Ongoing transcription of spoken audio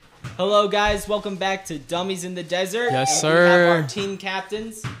Hello, guys. Welcome back to Dummies in the Desert. Yes, and sir. We have our team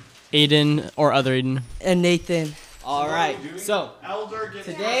captains, Aiden or other Aiden. And Nathan. All right. So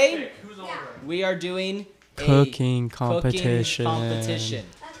today we are doing a Cooking competition.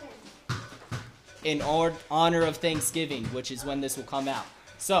 In honor of Thanksgiving, which is when this will come out.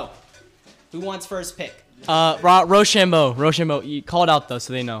 So, who wants first pick? Rochambeau. Rochambeau. You call it out though,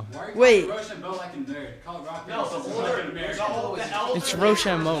 so they know. Wait. It's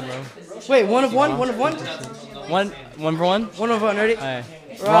Rochambeau, bro. Wait, one of one? One of one? One for one. One of one, ready? Alright.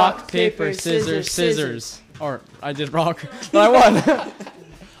 Rock, paper, scissors. Or I did rock, but I won.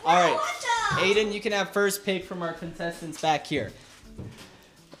 All right, Aiden, you can have first pick from our contestants back here.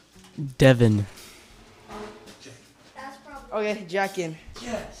 Devin. Okay, Jack in.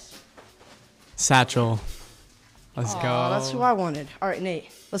 Satchel. Let's go. That's who I wanted. All right, Nate,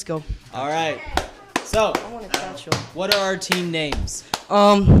 let's go. All right. So, I wanted Satchel. what are our team names?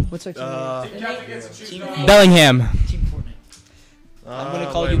 What's our team name? Bellingham. I'm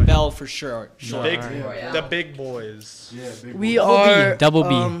gonna call you Bell for sure. The big boys. We are Double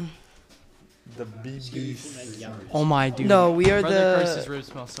B. The BBs. Oh my dude. No, we are Brother Curse's the. ribs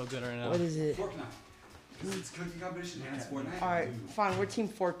smell so good right now. What is it? All right, fine. We're team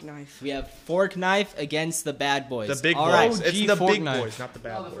Fork Knife. We have Fork Knife against the Bad Boys. The big All boys. right. It's OG the fork big knife. boys, not the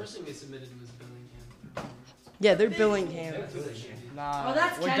bad boys. First thing they submitted was Bellingham. Yeah, they're Billingham. Nah, Oh,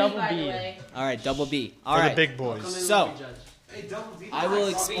 that's we're Kenny, double by the B. way. All right, double B. All For right. the big boys. So, I will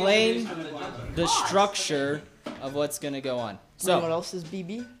explain the structure of what's gonna go on. So, what So, else is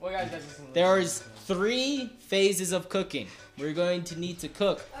BB? there's 3 phases of cooking. We're going to need to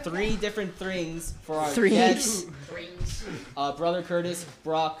cook 3 different things for our guests. Brother Curtis,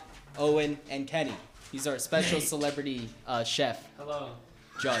 Brock, Owen, and Kenny. He's our special celebrity chef. Hello.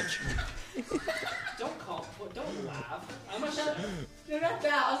 Judge. Don't laugh. I'm a chef. You're not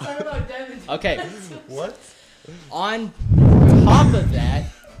that. I was talking about Devin. Okay. What? On top of that,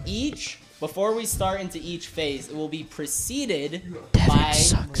 before we start into each phase, it will be preceded by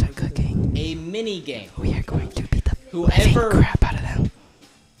Sucks at cooking. a mini game. We are going to beat the Whoever crap out of them.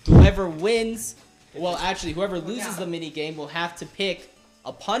 whoever wins, well, actually, whoever loses the mini game will have to pick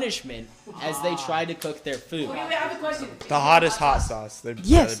a punishment as they try to cook their food. Wait, I have a question. The hottest hot sauce. They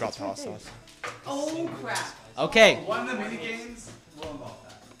Yes, brought the hot sauce. Oh, crap. Okay, One of the mini games will involve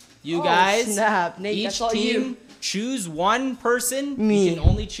that. you guys, Snap. Nate, each that's all team you. choose one person. Me. You can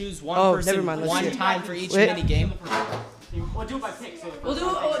only choose one Oh, person never mind, let's one see. time for each Wait. mini game. We'll do it by pick.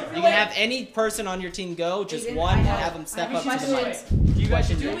 You can have any person on your team go, just Aiden, one, I and know. have them step I up to have the a mic.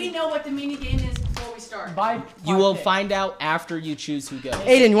 question. Do we know what the mini game is before we start? You will find out after you choose who goes.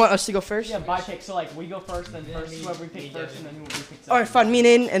 Aiden, you want us to go first? Yeah, by pick. So like we go first, then first whoever we pick first, and then whoever we pick second. All right, fine. Me and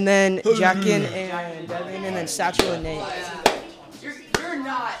Aiden, and then Jackin and Devin, and then Satchel and Nate. You're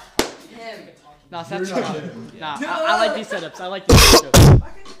not him. Nah, that's Nah, I like these setups. I like these setups.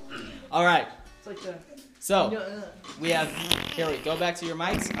 All right. It's like the. So we have. Here we go. Back to your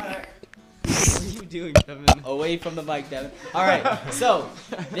mics. What are you doing, Devin? Away from the mic, Devin. All right. So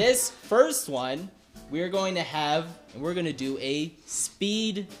this first one, we're going to have, and we're going to do a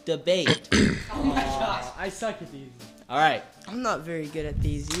speed debate. I suck at these. All right. I'm not very good at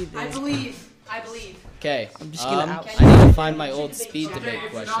these either. I believe. Okay. I'm just gonna out- I need to find my old speed debate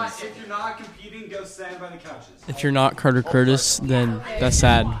If questions. you're not competing, go stand by the couches. If you're not Carter Curtis, then that's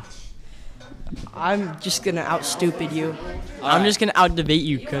sad. I'm just gonna out stupid you. I'm just gonna out debate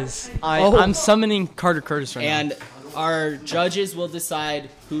you because Oh. I'm summoning Carter Curtis right And our judges will decide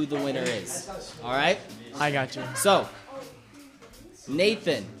who the winner is. All right. now. I got you. So,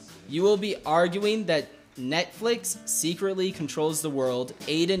 Nathan, you will be arguing that Netflix secretly controls the world.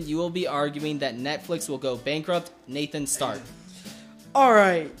 Aiden, you will be arguing that Netflix will go bankrupt. Nathan, start. All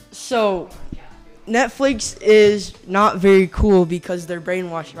right, so Netflix is not very cool because they're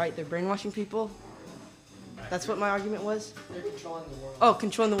brainwashing, right? They're brainwashing people. That's what my argument was. They're controlling the world. Oh,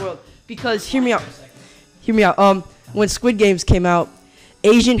 controlling the world. Because hear me out. Hear me out. When Squid Games came out,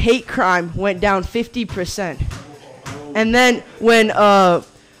 Asian hate crime went down 50%. And then when a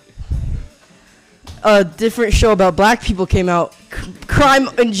different show about black people came out, crime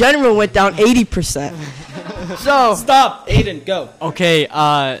in general went down 80%. So Stop, Aiden, go. Okay,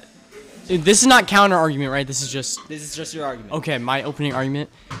 this is not counter argument, right? This is This is your argument. okay. My opening argument.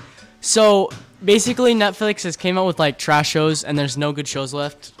 So basically, Netflix has came out with like trash shows, and there's no good shows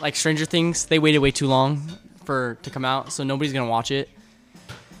left. Like Stranger Things, they waited way too long to come out, so nobody's gonna watch it.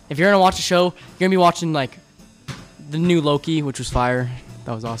 If you're gonna watch a show, you're gonna be watching like the new Loki, which was fire.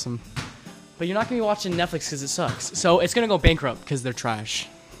 That was awesome. But you're not gonna be watching Netflix because it sucks. So it's gonna go bankrupt because they're trash.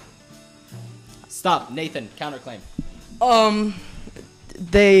 Stop, Nathan, counterclaim.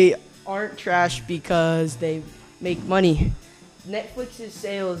 they aren't trash because they make money. Netflix's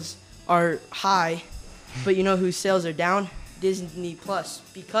sales are high, but you know whose sales are down? Disney Plus,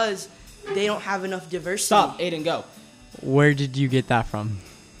 because they don't have enough diversity. Stop, Aiden, go. Where did you get that from?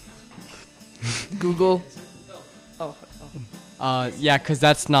 Google. Oh. Yeah, because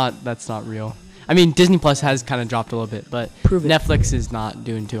that's not real. I mean, Disney Plus has kind of dropped a little bit, but Prove it. Netflix is not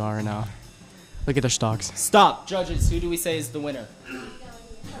doing too hard right now. Look at their stocks. Stop. Judges, who do we say is the winner?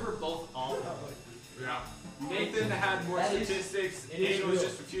 We're both all. Nathan had more statistics. Aiden was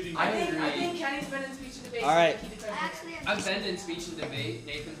just refuting. I think Kenny's been in speech and debate. All right. I've been in speech and debate.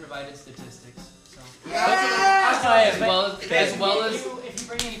 Nathan provided statistics. So. As As well as if you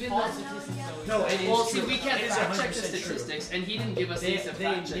bring in false statistics, well, see, we can't fact check the statistics, and he didn't give us things to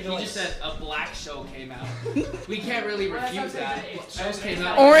fact check. He just said a black show came out. We can't really refute that. Shows came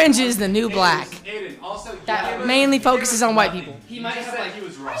out. Orange is the new black. Aiden, also, That mainly focuses on white people. He might have like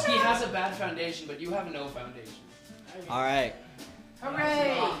he has a bad foundation, but you have no foundation. All right.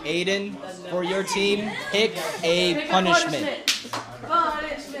 Hooray! Aiden, for your team, pick a punishment.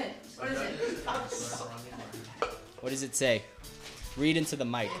 Punishment. What is it? What does it say? Read into the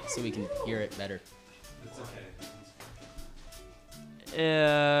mic so we can hear it better. It's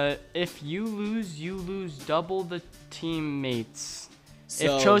okay. If you lose double the teammates.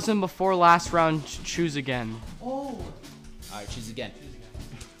 So, If chosen before last round, choose again. All right, choose again.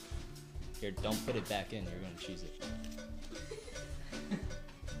 Here, don't put it back in. You're going to choose it.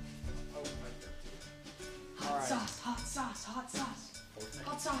 Hot sauce, hot sauce, hot sauce.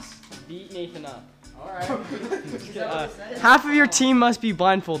 Hot sauce. Beat Nathan up. Alright. Half of your team must be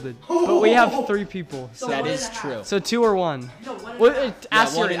blindfolded, but we have 3 people. That is true. So 2 or 1. No, what Well,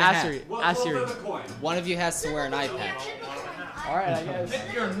 ask one Siri, and a ask half. Siri, We'll ask Siri. flip a coin. One of you has to wear an eye patch. Alright, I guess.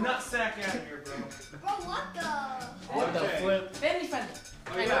 Get your nutsack out of here, bro. Bro, what the? What the flip? Family friendly.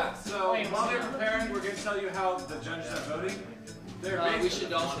 Oh yeah, so while they're preparing, we're going to tell you how the judges are voting. They're We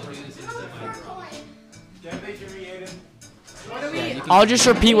should also do this. Can they hear me, Aiden? What are we? Yeah, you can, I'll just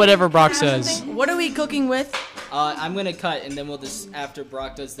repeat whatever Brock says. What are we cooking with? I'm going to cut, and then we'll just, after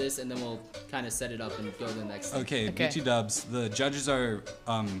Brock does this, and then we'll kind of set it up and go to the next thing. Okay, Okay. BT Dubs. The judges are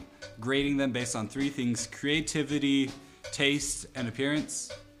grading them based on 3 things: creativity, taste, and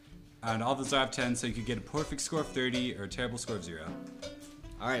appearance. And all those are out of 10, so you could get a perfect score of 30 or a terrible score of 0.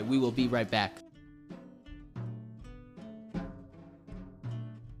 All right, we will be right back.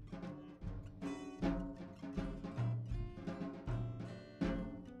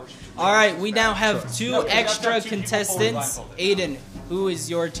 All right, we now have 2 extra contestants. Aiden, who is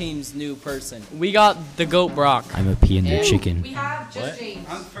your team's new person? We got the goat Brock. I'm a pea in the chicken. We have just James.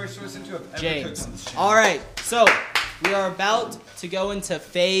 I'm the first person to have ever James. cooked on this channel. All right, so we are about to go into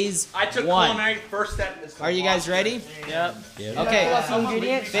phase 1. first step. Are you guys ready? Yep. Okay,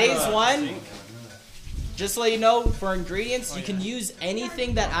 Ingredients. phase 1. Just to let you know, for ingredients, you can use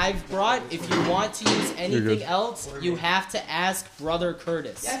anything that I've brought. If you want to use anything else, you have to ask Brother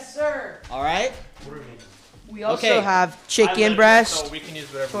Curtis. Yes, sir. All right? We also Okay. have chicken breast, So we can use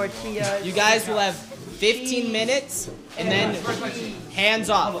whatever. tortillas. You guys will have 15 minutes, and then hands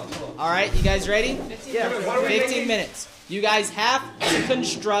off. All right, you guys ready? Yeah. 15 minutes. You guys have to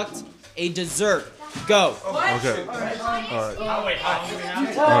construct a dessert. Go. Okay.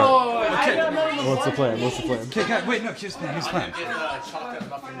 What's the plan? What's the plan? Okay, guys, wait, no, here's the plan.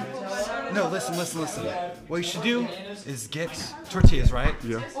 No, listen. What you should do is get tortillas, right?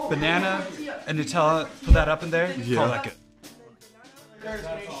 Yeah. Banana and Nutella, put that up in there. Yeah. Call that good.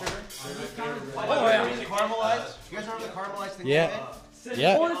 Yeah.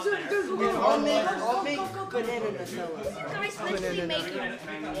 Yeah. I'll make banana Nutella. Guys, let's keep making.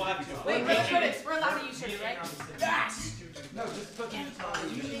 Wait, Curtis, we're allowed to use sugar, right?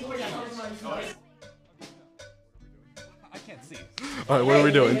 I can't see. All right, what are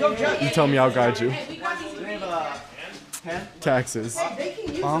we doing? You tell me, I'll guide you. Hey, we got these ingredients. Taxes. I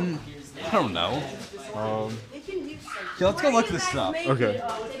don't know. Yeah, let's go look this stuff. Okay.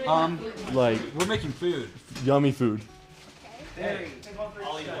 Like We're making food. yummy food. How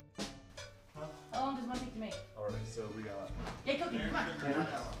long does one take to make? Alright, so we got. Hey, cookie, come on.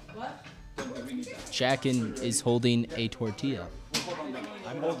 What? Jackin is holding a tortilla.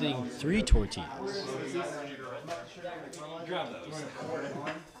 I'm holding 3 tortillas. Grab those.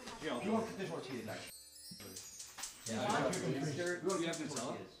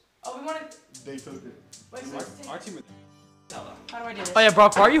 Oh, we wanted. They took it. Wait, so let's take- Our team. How do I do this? Oh yeah,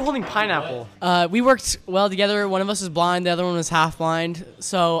 Brock, why are you holding pineapple? We worked well together. One of us was blind, the other one was half blind.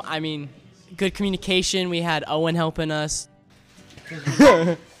 So, I mean, good communication. We had Owen helping us.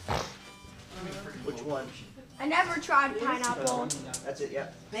 Which one? I never tried pineapple. That's it,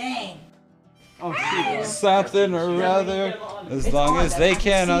 yep. Bang. Something or other, as long as they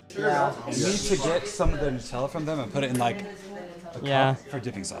can. You need to get some of the Nutella from them and put it in like a cup for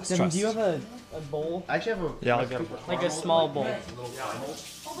dipping sauce. Devin, Trust. do you have a bowl? I actually have a. Yeah, I'll get Like a small bowl.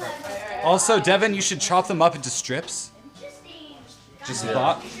 Also, Devin, you should chop them up into strips. Just a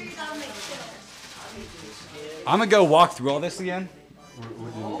thought. I'm gonna go walk through all this again.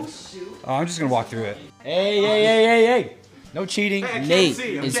 I'm just gonna walk through it. Hey. No cheating. Nate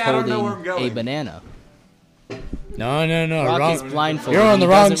is holding a banana. No. Brock is blindfolded. You're on the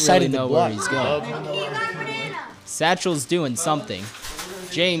He wrong doesn't side really of the know block. where he's going. Satchel's doing something.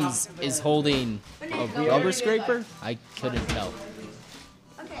 James is holding a rubber scraper? I couldn't tell.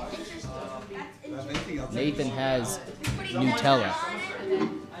 Nathan has Nutella.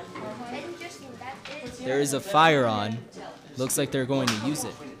 There is a fire on. Looks like they're going to use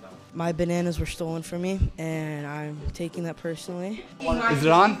it. My bananas were stolen from me, and I'm taking that personally. Is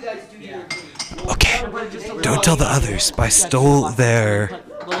it on? Okay. Don't tell the others, but I stole their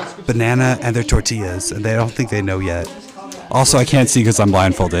banana and their tortillas, and they don't think they know yet. Also, I can't see because I'm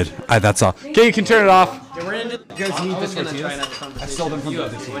blindfolded. That's all. Okay, you can turn it off. You guys need this tortillas? I stole them from the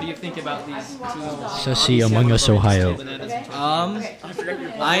other team. What do you think about these two? Sussy Among Us, Ohio.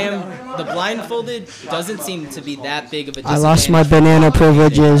 I am the blindfolded doesn't seem to be that big of a I lost my banana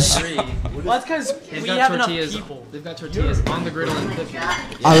privileges. Well, that's because They've we got have enough tortillas. people. They've got tortillas on the griddle and cooking.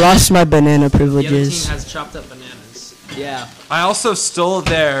 I lost my banana The other privileges. team has chopped up bananas. Yeah. I also stole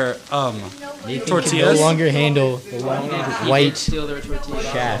their tortillas. No longer handle the long He did white steal their tortillas.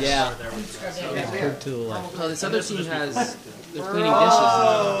 shaft. Yeah. Curved to the left. Oh, this other team has. They're cleaning dishes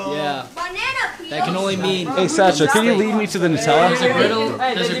now. Yeah. Banana peel. That can only mean. Hey, Satcha, can you lead me to the There's a Nutella? griddle.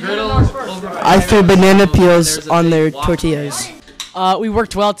 There's a griddle over. I threw banana peels on their tortillas. We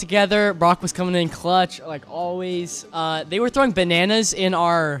worked well together. Brock was coming in clutch, like always. They were throwing bananas in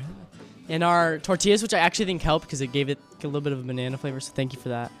our tortillas, which I actually think helped because it gave it a little bit of a banana flavor. So thank you for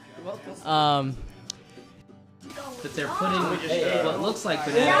that. That they're putting what looks like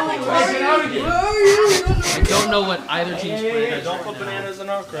banana peels. I don't know what either team's plan is. Don't put bananas in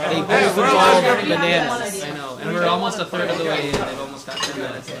our crowd. They both involve bananas. I know, and we're almost a third of the way in. They've almost got 10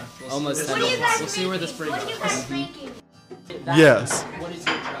 minutes left. Almost 10 What are you guys We'll see where this brings What are you us. guys making? Yes. What is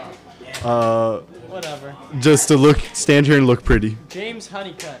your job? Whatever. Just to stand here and look pretty. James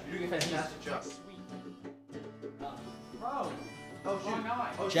Honeycutt.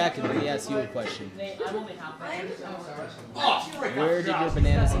 Jack, let me ask you a question. Where did your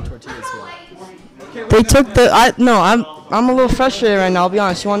bananas and tortillas go? They took I'm a little frustrated right now, I'll be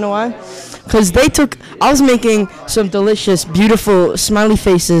honest. You wanna know why? Because I was making some delicious, beautiful smiley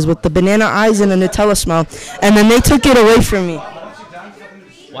faces with the banana eyes and a Nutella smile, and then they took it away from me.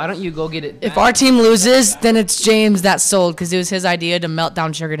 Why don't you go get it? If our team loses, then it's James that sold because it was his idea to melt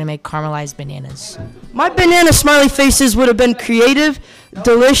down sugar to make caramelized bananas. My banana smiley faces would have been creative,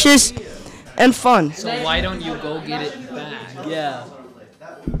 delicious, and fun. So why don't you go get it back? Yeah.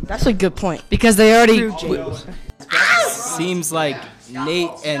 That's a good point. Because they already. Seems like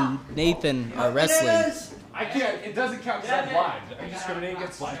Nate and Nathan are wrestling. I can't. It doesn't count because I'm blind. Are you discriminating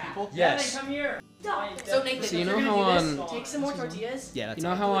against blind people? Yes. So Nathan, So you know how on take some more tortillas? Yeah, that's you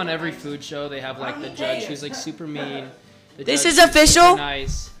know how on every food show they have like the judge who's like super mean. The This judge is who's official? super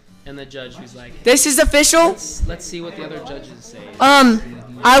nice, and the judge who's like, This is official. let's see what the other judges say.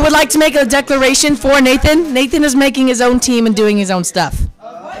 I would like to make a declaration for Nathan. Nathan is making his own team and doing his own stuff.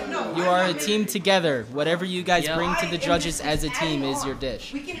 You are a team together. Whatever you guys bring to the judges as a team is your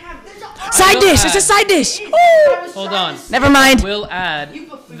dish. Side dish. It's a side dish. Hold on. Never mind. We'll add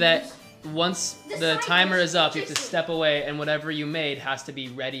that once the timer is up, you have to step away, and whatever you made has to be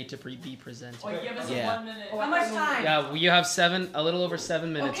ready to be presented. Yeah. How much time? Yeah, well, you have a little over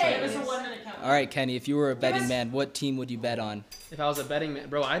 7 minutes. Right now. All right, Kenny, if you were a betting man, what team would you bet on? If I was a betting man,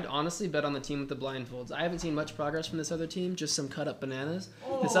 bro, I'd honestly bet on the team with the blindfolds. I haven't seen much progress from this other team, just some cut up bananas.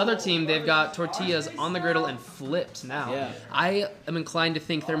 This other team, they've got tortillas on the griddle and flipped now. Yeah. I am inclined to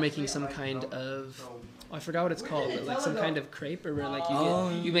think they're making some kind of, I forgot what it's called, but like some kind of crepe, or where like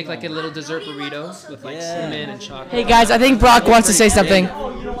you make like a little dessert burrito with like cinnamon and chocolate. Hey guys, I think Brock wants to say something.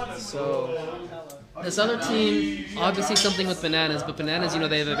 So this other team, obviously something with bananas, but bananas,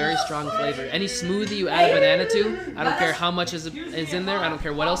 they have a very strong flavor. Any smoothie you add a banana to, I don't care how much is in there, I don't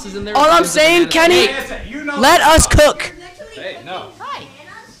care what else is in there. All I'm saying, Kenny, let us cook. Hey, no.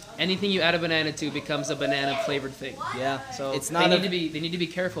 anything you add a banana to becomes a banana flavored thing. Yeah. So it's they not need to be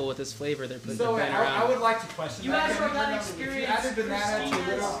careful with this flavor they're putting So around. I would like to question that. If you added banana to a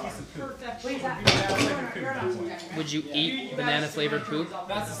literal piece of poop, would you banana flavored poop at that point? Would you eat banana flavored poop?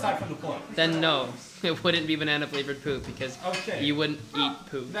 That's aside from the point. Then no, it wouldn't be banana flavored poop because you wouldn't eat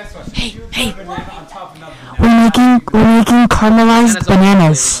poop. Next question. Hey, If you hey. put banana on top of another banana. We're making caramelized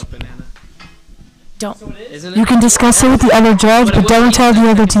Bananas. Don't. Isn't it? You can discuss it with the other judge, but don't tell the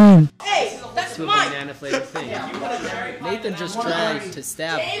other team. Hey, that's To a mine. banana flavored thing. Nathan just tried to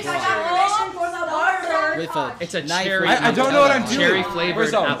stab James, I Brock got permission for the barber. with a It's a knife. cherry. I don't know what I'm doing. Cherry flavored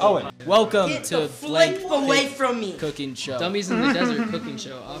Where's Owen? apple. Owen. Welcome Get to the Blank flip away Pig from me. Cooking Show. Dummies in the desert cooking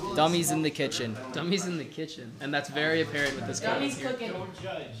show. Obviously. Dummies in the kitchen. Dummies in the kitchen, and that's very apparent with this guy. cooking.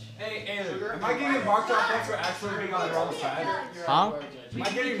 Hey, Aiden, am I getting marked off points for actually being on the wrong side? Huh? Am I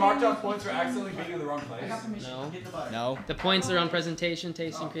getting marked off points for accidentally being in the wrong place? No. No. The points are on presentation,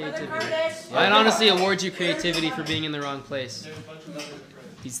 taste, and creativity. I'd honestly award you creativity for being in the wrong place.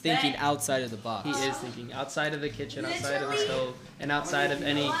 He's thinking outside of the He box. is thinking outside of the kitchen, outside of the stove, and outside of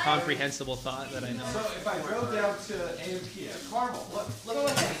any comprehensible thought that I know. So if I drove down to AMP, Carmel,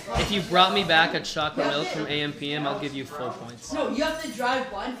 look. If you brought me back a chocolate milk from AMPM, I'll give you full points. No, you have to drive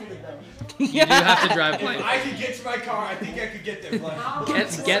blindfolded though. You do have to drive If blind. I could get to my car, I think I could get there.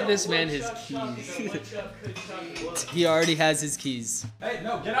 Get this man his keys. He already has his keys. Hey,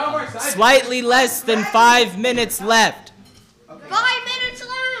 no, get out of our side. Slightly less than 5 minutes left. 5 minutes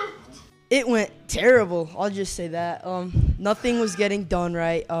left. It went terrible. I'll just say that. Nothing was getting done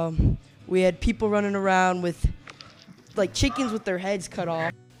right. We had people running around with like chickens with their heads cut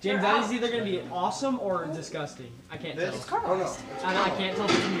off. James, that is either going to be awesome or disgusting. I can't tell. It's caramelized. I can't tell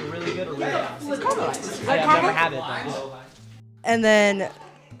if it's going to be really good or really bad. It's caramelized. I've never had it though. And then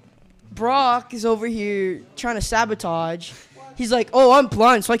Brock is over here trying to sabotage. He's like, "Oh, I'm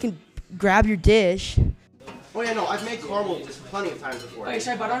blind, so I can grab your dish." Oh yeah, no, I've made caramel plenty of times before. Wait,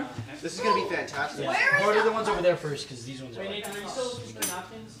 should I butter? This is gonna be fantastic. Order the ones over there first, because these ones are. Where's the I'm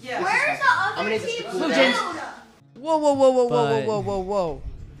other gonna need this to team's cool food? down. Whoa, whoa, whoa, whoa, whoa, But- whoa, whoa, whoa!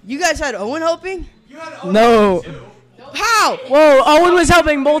 You guys had Owen helping? No. How? Whoa, Owen was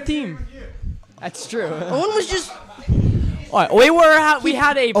helping both teams. That's true. Owen was just. All right, we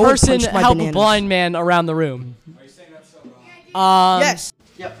had a Owen person punched my help a bananas. blind man around the room. Yes.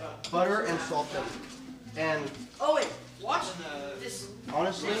 Yep, butter and salt them. And Owen, watch this.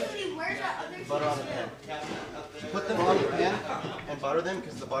 honestly, Where's that other butter on the pan. Put them on the pan and butter them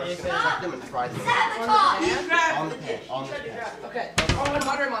because the butter's gonna protect them and fry them. Sabotage. On the pan, on the pan. Okay. I'm gonna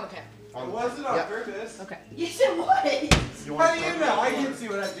butter him on the pan. On the Wasn't pan. on Yep. purpose. Okay. Yes, it was. You How want do you to know? I can see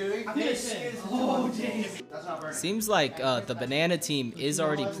what I'm doing. That's not burning. Seems like the banana team is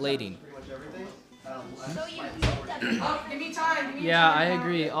already plating. Pretty much everything. So you put them. Oh, give me time. Give me Yeah, I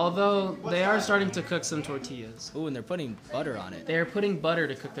agree. Although they are starting to cook some tortillas. Ooh, and they're putting butter on it. They are putting butter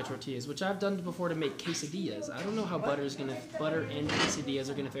to cook their tortillas, which I've done before to make quesadillas. I don't know how butter and quesadillas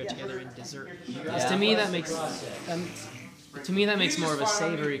are gonna fare together in dessert. 'Cause to me that makes more of a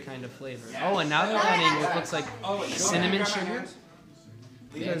savory kind of flavor. Oh, and now they're adding what looks like cinnamon sugar.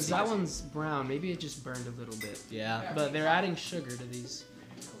 Because that one's brown. Maybe it just burned a little bit. Yeah, But they're adding sugar to these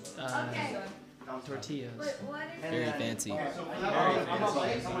tortillas. very fancy.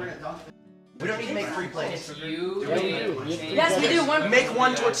 We don't need to make 3 plates. Yes, we do. One. Make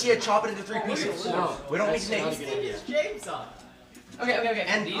one tortilla, chop it into 3 pieces. We don't need to make. Okay.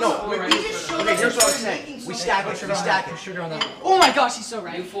 And no, okay, here's what I was saying. We stack it. We stack it. Sugar on that. Oh my gosh, he's so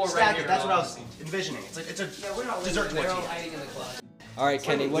right. Stack it. That's what I was envisioning. It's a dessert tortilla. All right,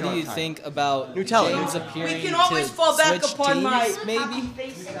 Kenny, what do you think about Nutella. James appearing We can always to fall back switch upon teams, my maybe?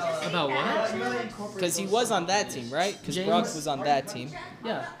 About what? Because he was on that team, right? Because James? Brock was on that team,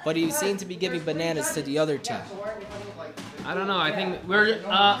 Yeah. but he seemed to be giving bananas to the other team. I don't know. I think we're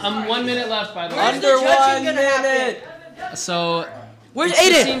 1 minute left, by the way. Under judging 1 gonna happen? minute. So Where's it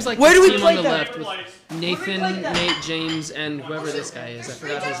just Aiden? seems like Where the do we team play on the them? left with Nathan, Nate, James, and whoever this guy is. I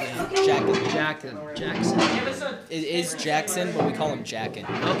forgot his name. Jackson. It is Jackson, but we call him Jackin.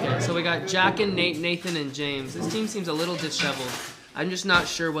 Okay, so we got Jackin, Nate, Nathan, and James. This team seems a little disheveled. I'm just not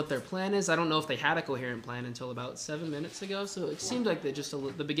sure what their plan is. I don't know if they had a coherent plan until about 7 minutes ago. So it seemed like they just the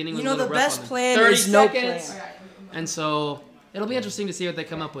beginning was You know, a little the rough best on them. plan 30 is no seconds. plan. And so it'll be interesting to see what they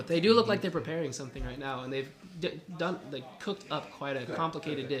come up with. They do look like they're preparing something right now, and they've cooked up quite a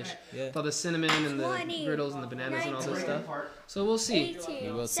complicated dish Yeah. with all the cinnamon and the 20, griddles and the bananas and all this stuff. So we'll see. 18,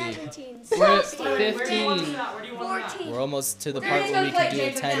 We will see. 17, We're at 16, 15. 14, We're almost to the part where we can do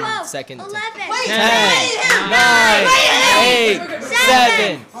a 10-second. 11, 10, 9, 8,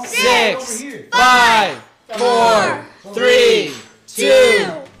 7, 6, 5, 4, 3, 2,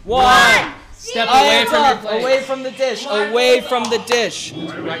 1. Step away from your Up, plate. away from the dish. Away from the dish.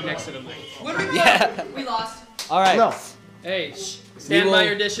 Right next to the mic. Yeah. We lost. All right. No. Hey, stand will- by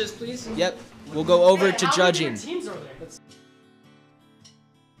your dishes, please. Yep. We'll go over to judging.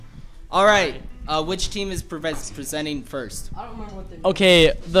 All right. Which team is presenting first? I don't remember what they.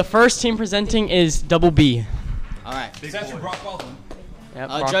 Okay, the first team presenting is Double B. All right. That's Brock Baldwin. Yep,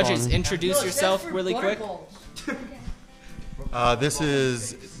 Brock Judges, Baldwin. introduce yourself really quick. This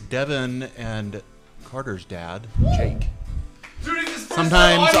is Devin and Carter's dad, Jake.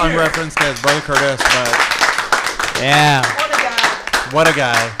 Sometimes I'm referenced as Brother Curtis, but Yeah. what a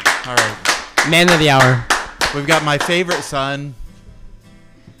guy. All right. Man of the hour. We've got my favorite son.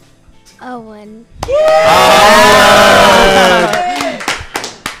 Owen.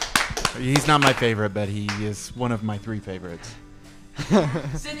 He's not my favorite, but he is one of my 3 favorites.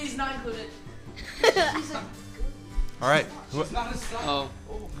 Sydney's not included. All right. Oh.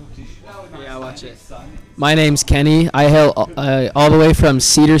 Yeah, watch it. My name's Kenny. I hail all the way from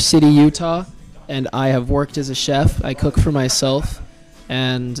Cedar City, Utah, and I have worked as a chef. I cook for myself,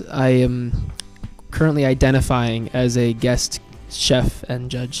 and I am currently identifying as a guest chef and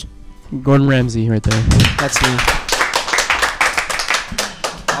judge. Gordon Ramsay right there. That's me.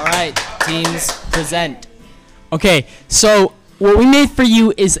 All right. Teams present. Okay, so what we made for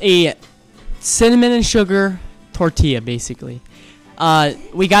you is a cinnamon and sugar tortilla, basically.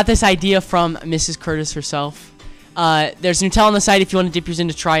 We got this idea from Mrs. Curtis herself. There's Nutella on the side if you want to dip yours in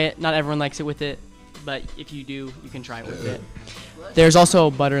to try it. Not everyone likes it with it, but if you do, you can try it with it. There's also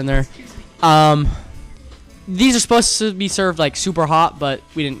butter in there. These are supposed to be served like super hot, but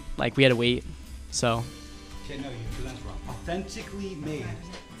we didn't we had to wait. So Okay, no, you pronounced wrong. Authentically made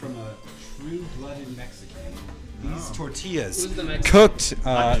from a true-blooded Mexican. These tortillas Who's the Mexican? cooked,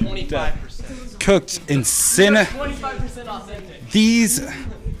 25%. cooked in cinnamon. 25% authentic. These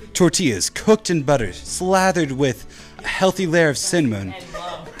tortillas cooked in butter, slathered with a healthy layer of cinnamon,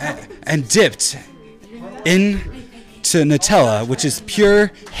 and dipped into Nutella, which is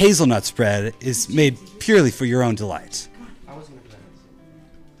pure hazelnut spread, is made purely for your own delight. I'm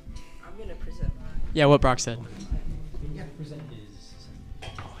gonna present. yeah, what Brock said.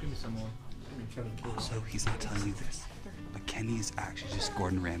 So he's not telling you this, but Kenny is actually just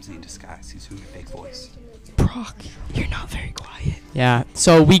Gordon Ramsay in disguise. He's doing a fake voice. Brock, you're not very quiet. Yeah,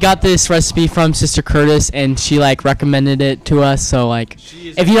 so we got this recipe from Sister Curtis, and she recommended it to us. So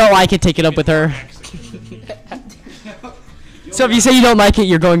if you don't like it, take it up with her. So if you say you don't like it,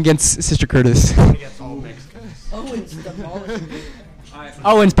 you're going against Sister Curtis. Owen's demolishing it.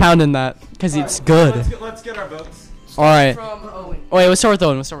 Owen's pounding that because it's good. Let's get our votes. All right. From Owen. Oh, wait, let's start with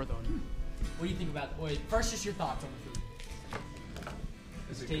Owen. What do you think about it? Wait, first, just your thoughts on the food.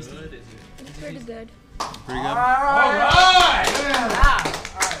 Is it tasty? It's pretty good. Pretty good. Alright.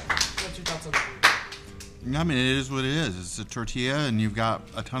 What's your thoughts on the food? I mean, it is what it is. It's a tortilla, and you've got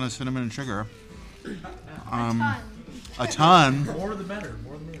a ton of cinnamon and sugar. A ton. More the better.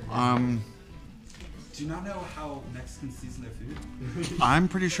 More the better. Do you not know how Mexicans season their food? I'm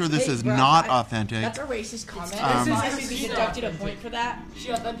pretty sure this Hey, is bro, not I- authentic. That's a racist comment. Um, She deducted a point for that.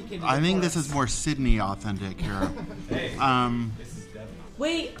 She authenticated I it think for this us. is more Sydney authentic here.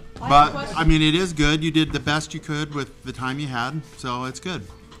 Wait, I have a But question. I mean, it is good. You did the best you could with the time you had, so it's good.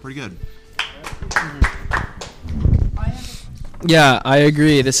 Pretty good. Yeah, I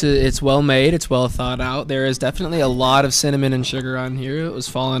agree. It's well made. It's well thought out. There is definitely a lot of cinnamon and sugar on here. It was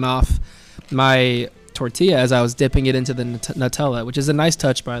falling off my tortilla as I was dipping it into the Nutella, which is a nice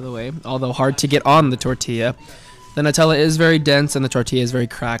touch, by the way, although hard to get on the tortilla. The Nutella is very dense and the tortilla is very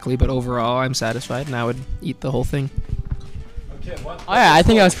crackly, but overall I'm satisfied and I would eat the whole thing. Oh yeah, I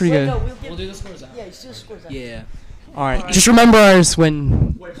think that was pretty Wait, good. no, We'll do the scores out. Yeah, you still scores out. Yeah. All right, just remember ours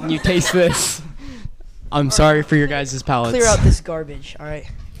when you taste this. I'm sorry for your guys' palates. Clear out this garbage, alright?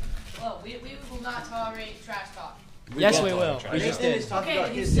 Well, we will not tolerate trash talk. Yes, we will. We just did. Okay, About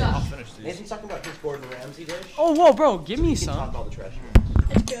then you his, suck. Nathan's talking about his Gordon Ramsay dish. Oh, whoa, bro, give me You can talk some. all the trash.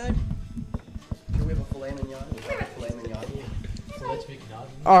 It's good. Here we have a filet mignon. We have a filet mignon.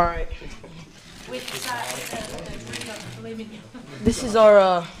 Alright. With the side, with the drink of filet mignon. This is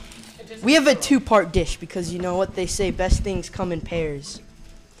our, we have a 2-part dish because you know what they say, best things come in pairs.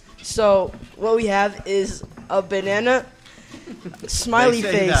 So, what we have is a banana smiley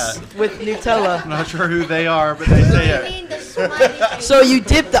They say face that. with Nutella. I'm not sure who they are, but they say You it. mean the smiley face? So you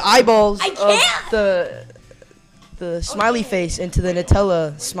dip the eyeballs I of can't. the smiley face into the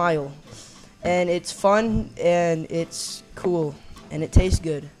Nutella smile. And it's fun and it's cool and it tastes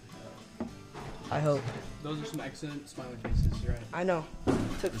good. I hope. Those are some excellent smiley faces, you're right. I know.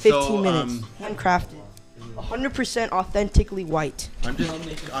 Took 15 So, minutes. Handcrafted. 100% authentically white.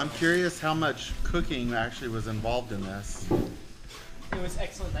 I'm curious how much cooking actually was involved in this. It was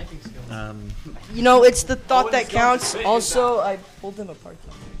excellent knifing skills. You know, it's the thought that counts. Also, I pulled them apart.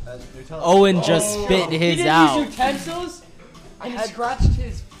 Owen just spit his out. Utensils? I scratched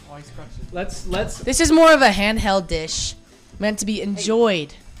his. Oh, I scratched it. Let's. This is more of a handheld dish, meant to be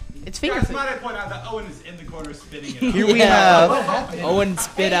enjoyed. It's finger Guys, food. might I point out that Owen is in the corner spitting it out. Here we have. Owen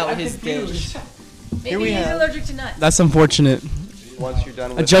spit out his dish. Maybe he's allergic to nuts. That's unfortunate. Once you're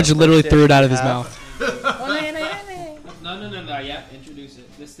done with A judge that literally first threw dish, it out we of his have- mouth. No. Yeah, introduce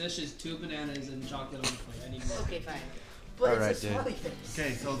it. This dish is 2 bananas and chocolate on the plate. I need more. Okay, fine. But All right, it's a dude. smiley face.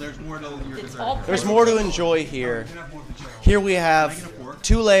 Okay, so there's more to your It's dessert. all There's more to enjoy here. Here we have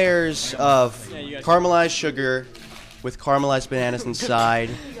 2 layers of caramelized sugar with caramelized bananas inside,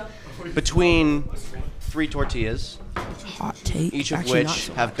 between 3 tortillas, Hot take. each of Actually, which not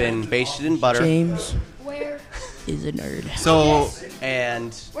so have hot. been basted in butter James Where? is a nerd. So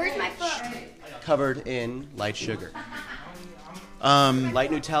and Where's my phone? covered in light sugar. Um,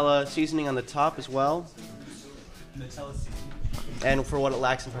 Light Nutella seasoning on the top as well. And for what it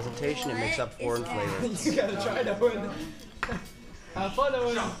lacks in presentation, it makes up for in flavor. You gotta try to win. Have fun,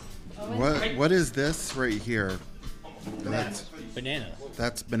 Owen. what is this right here? That's Banana.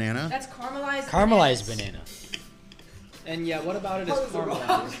 that's banana. That's caramelized. Caramelized banana. And yeah, what about it is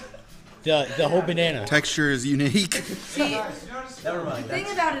caramelized? The whole banana. Texture is unique. See, Never mind. the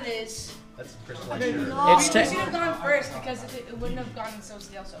thing about it is, That's crystallized sugar. no, It's we te- should have gone first because it wouldn't have gotten so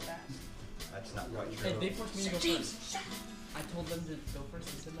stale so fast. That's not quite Hey, true. they forced me to go first. I told them to go first.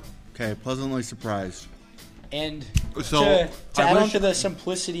 They said no. Okay, pleasantly surprised. And So to I add on wish- to the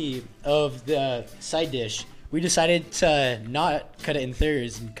simplicity of the side dish, we decided to not cut it in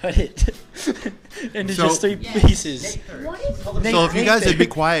thirds and cut it into So- just 3 pieces. So if you guys would be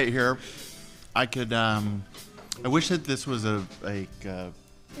quiet here, I could. I wish that this was a like.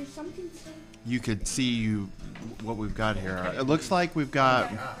 There's something so. You could see what we've got here. It looks like we've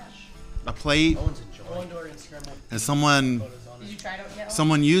got a plate. And someone Did you try it out yet?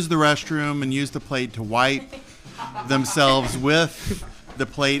 someone used the restroom and used the plate to wipe themselves with the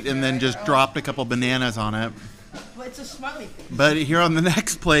plate and then just dropped a couple bananas on it. But it's a smiley face. But here on the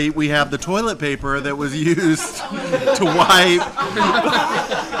next plate, we have the toilet paper that was used to wipe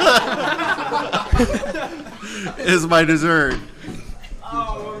is my dessert.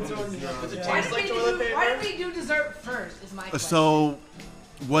 Why did we do dessert first? Is my question. So,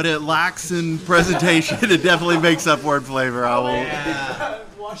 what it lacks in presentation, it definitely makes up for in flavor. I will.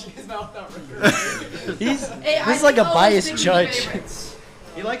 Washing his mouth out. He's Hey, this is I like a think Owen's biased thinking judge. favorites.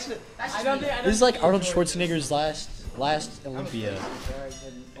 He likes it. That's I just don't me. think. This is like Arnold Schwarzenegger's last Olympia.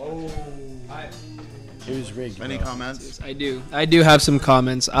 Oh. It was rigged. Any bro. comments? I do have some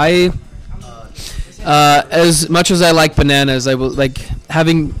comments. As much as I like bananas, I will like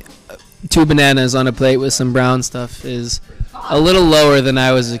having 2 bananas on a plate with some brown stuff is a little lower than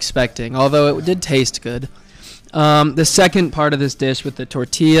I was expecting, although it did taste good. The second part of this dish with the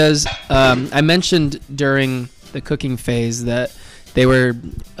tortillas, I mentioned during the cooking phase that they were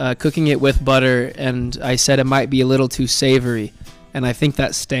cooking it with butter, and I said it might be a little too savory. And I think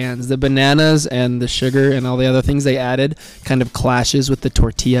that stands. The bananas and the sugar and all the other things they added kind of clashes with the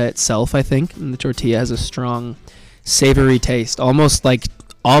tortilla itself, I think. And the tortilla has a strong savory taste, almost like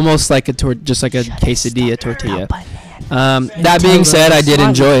just like a quesadilla tortilla. That being said, I did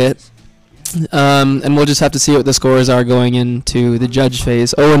enjoy it. And we'll just have to see what the scores are going into the judge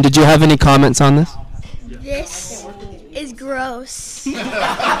phase. Owen, did you have any comments on this? This is gross.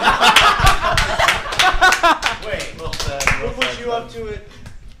 What put you up to it?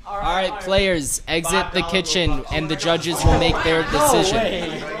 All right, players, exit the kitchen, and the judges will make their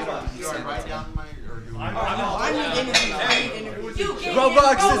decision.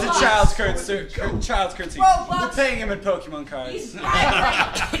 Robux is a child's currency. Robux. We're paying him in Pokemon cards.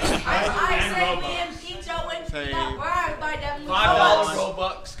 I said me and Pete Owen got bribed by Devin.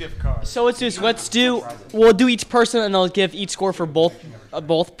 Robux gift card. So let's do this. We'll do each person, and I'll give each score for both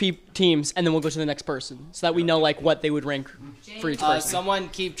teams, and then we'll go to the next person, so that we know like what they would rank for each person. Someone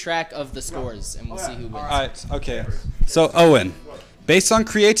keep track of the scores, and we'll see who wins. Alright, okay. So, Owen, based on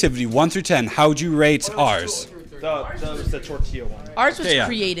creativity 1 through 10, how would you rate ours? The tortilla one. Ours was Okay, yeah.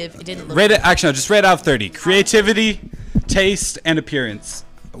 creative. It didn't look. Rate it, actually, no, just rate out of 30. Creativity, taste, and appearance.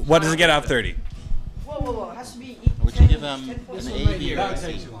 What does it get out of 30? Whoa. It has to be. Would you give him an A, B, or That would a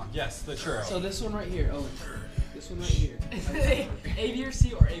take C? too long. Yes, the churro. So this one right here, Owen. This one right here. A, B, or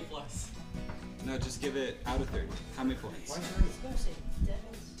C, or A plus? No, just give it out of 30. How many points?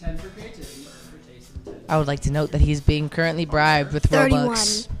 10 for creativity, for taste, and 10. I would like to note that he's being currently bribed with 31.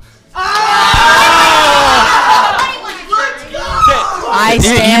 Robux. I He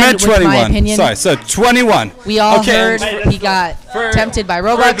stand meant with my 21. opinion. Sorry, so 21. We all Okay. heard he got tempted by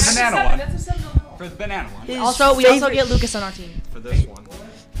Robux. For the banana one. For the banana one. His Also, we also favorite- get Lucas on our team. For this one.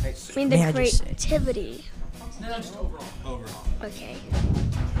 I mean the May I just say- creativity. No, just overall. Okay.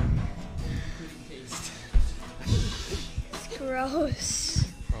 It's gross.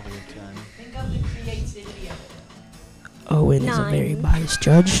 Probably a 10. Think of the creativity of it. Owen is a very biased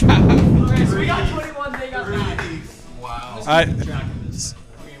judge. We got 21, they got 9. Wow.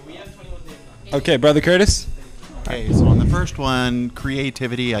 Okay, Brother Curtis. Okay, so on the first one,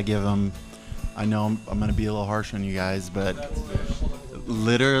 creativity, I give them. I know I'm going to be a little harsh on you guys, but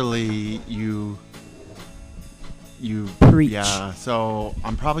literally you Preach. Yeah, so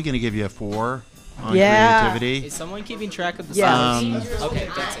I'm probably going to give you a 4 on Yeah. creativity. Is someone keeping track of the Yeah. scores? Okay,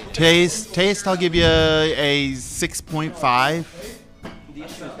 that's it. Taste, I'll give you a 6.5.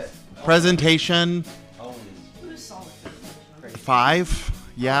 Presentation, 5.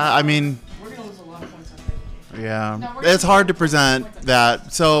 Yeah, I mean, yeah, it's hard to present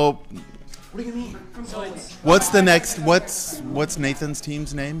that. So, What do you mean? what's the next? What's Nathan's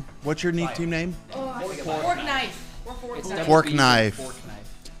team's name? What's your team name? Fork knife. Fork knife.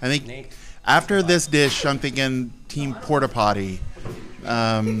 I think after this dish, I'm thinking Team Porta Potty.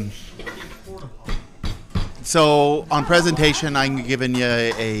 So on presentation, I'm giving you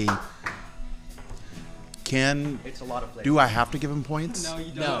a. It's a lot of flavor. Do I have to give him points? No,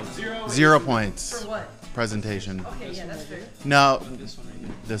 you don't. No. 0 points. For what? Presentation. Okay, yeah, that's fair. No,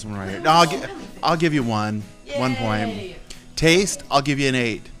 this one right here. No, I'll give you 1 point. Yay. Taste, I'll give you an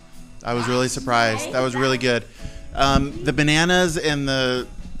 8. I was really surprised. That was really good. The bananas and the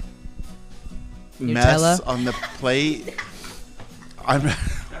mess Nutella? on the plate. I'm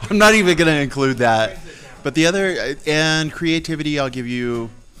not even gonna include that. But the other and creativity, I'll give you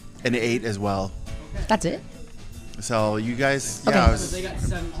an 8 as well. That's it? So you guys, Okay. yeah, I was, They got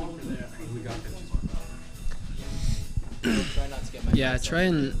 17 for there. Yeah, try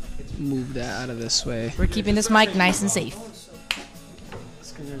and move that out of this way. We're keeping this mic nice and safe.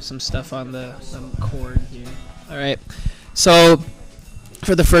 There's some stuff on the cord here. All right. So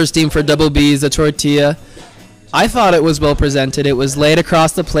for the first team, for double B's, the tortilla, I thought it was well presented. It was laid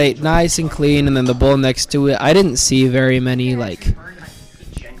across the plate, nice and clean, and then the bowl next to it. I didn't see very many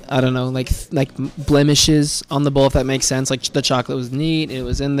I don't know, like blemishes on the bowl, if that makes sense. Like the chocolate was neat, it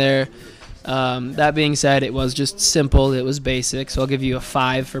was in there. That being said, it was just simple. It was basic. So I'll give you a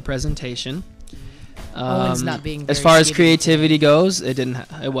 5 for presentation. Owen's not being As very far as skitty. creativity goes,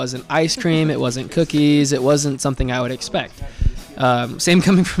 it wasn't ice cream, it wasn't cookies, it wasn't something I would expect. Same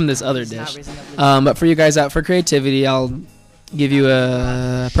coming from this other dish. But for you guys out for creativity, I'll give you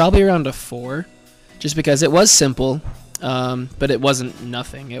probably around a 4, just because it was simple, but it wasn't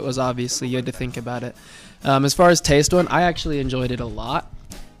nothing. It was obviously, you had to think about it. As far as taste went, I actually enjoyed it a lot.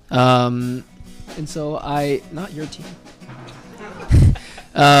 And so not your team.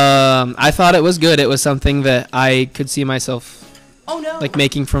 I thought it was good. It was something that I could see myself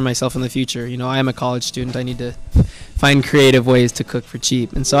making for myself in the future. You know, I am a college student. I need to find creative ways to cook for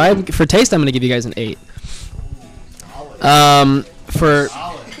cheap. And so for taste, I'm going to give you guys an 8. For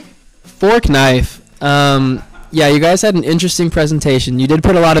fork knife, yeah, you guys had an interesting presentation. You did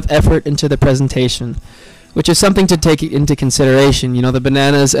put a lot of effort into the presentation, which is something to take into consideration. You know, the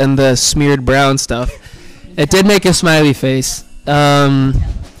bananas and the smeared brown stuff. It did make a smiley face.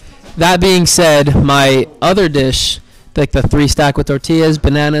 That being said, my other dish, like the 3 stack with tortillas,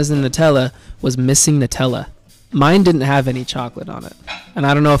 bananas, and Nutella, was missing Nutella. Mine didn't have any chocolate on it, and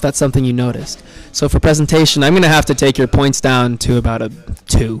I don't know if that's something you noticed. So for presentation, I'm going to have to take your points down to about a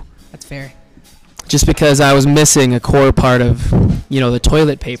 2. That's fair. Just because I was missing a core part of, the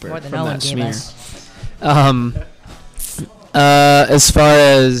toilet paper More than from Owen that gave smear. us. As far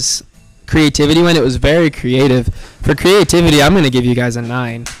as creativity went, it was very creative. For creativity, I'm going to give you guys a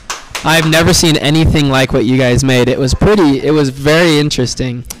 9. I've never seen anything like what you guys made. It was very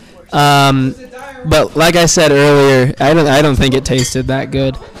interesting. But like I said earlier, I don't think it tasted that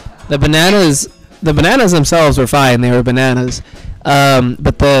good. The bananas themselves were fine. They were bananas.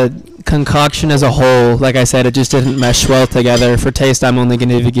 But the concoction as a whole, like I said, it just didn't mesh well together. For taste, I'm only going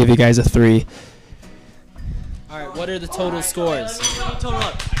to give you guys a 3. All right, what are the total scores? Total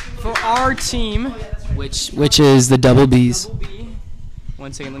up. For our team, Which is the double B's.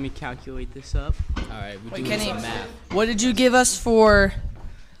 1 second, let me calculate this up. All right, we're doing Kenny, some math. what did you give us for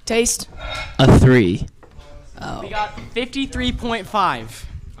taste? A 3. Oh. We got 53.5.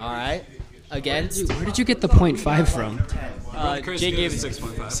 All right, against. Where did you get the 0.5 from? Chris Jay gave gives it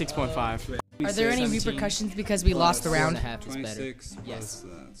 6.5. 6.5. Are there any 17. repercussions because we lost the round? 4.5 is better. 26 Yes.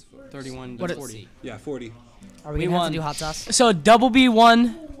 plus 31 What to is- 40. yeah, 40. Are we We gonna have won. to do hot sauce? So Double B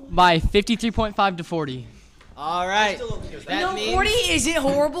won by 53.5 to 40. All right. That means 40? Is it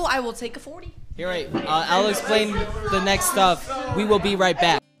horrible? I will take a 40. Here, right. I'll explain the next stuff. We will be right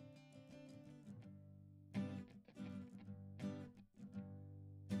back.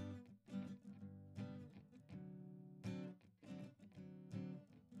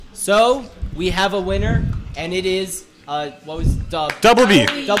 So we have a winner, and it is what was Double B.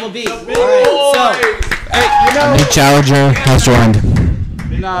 Double B. All right. So New challenger has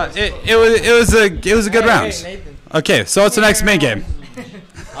joined. Nah, it was a good round. Okay, so what's the next main game?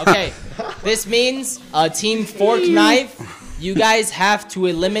 okay, this means Team Fork Knife. You guys have to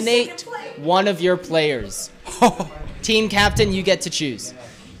eliminate one of your players. Team Captain, you get to choose.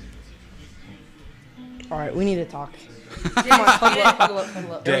 All right, we need to talk. Come on, huddle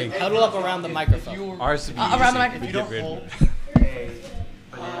up. Dang. Huddle up around the microphone. Ours would be around the easy if we microphone. get rid-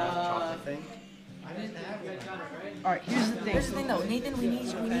 All right, here's the thing. Here's the thing, though, Nathan. We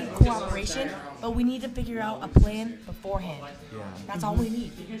need cooperation, but we need to figure out a plan beforehand. That's all we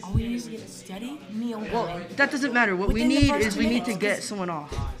need. All we need is to get a steady meal. Well, that doesn't matter. What we Within the need first is 2 we need minutes, to get someone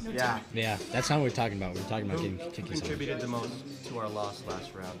off. Yeah, that's not what we're talking about. We're talking about kicking someone. Contributed the most to our loss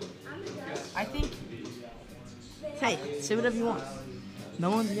last round. I think Hey, say whatever you want.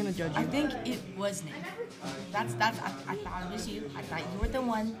 No one's gonna judge I you. think it was Nate. I thought it was you. I thought you were the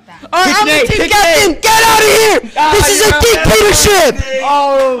one that. All right, I'm the team captain. Get out of here! This is a dictatorship.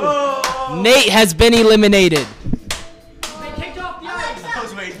 Oh. Nate has been eliminated.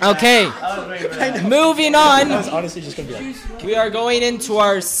 Okay. Moving on. Honestly, just gonna be like. We are going into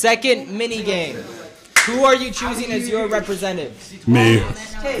our second mini game. Who are you choosing as your representative? Me.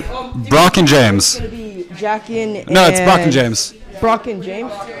 Brock and James. It's gonna be Jackin. No, it's Brock and James. Brock and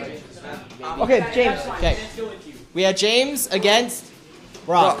James. Okay, James. Okay. We have James against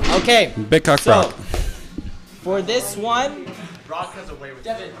Brock. Okay. Big cock So, Brock. for this one,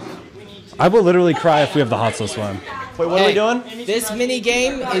 I will literally cry if we have the hot sauce one. Wait, what are we doing? this mini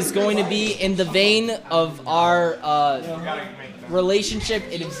game is going to be in the vein of our relationship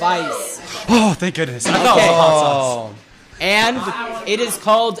advice. Oh, thank goodness. I thought it was a hot sauce. And it is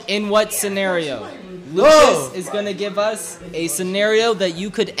called In What Scenario? Lucas is going to give us a scenario that you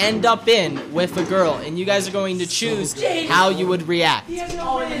could end up in with a girl, and you guys are going to choose how you would react.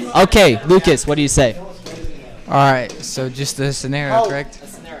 Okay, Lucas, what do you say? All right, so just the scenario, correct?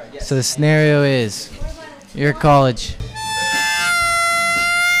 So the scenario is, you're at college.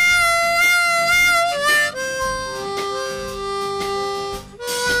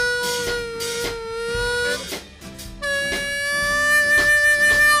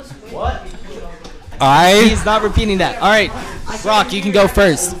 He's not repeating that. All right, Brock, you can go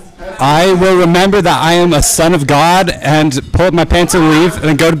first. I will remember that I am a son of God and pull up my pants and leave and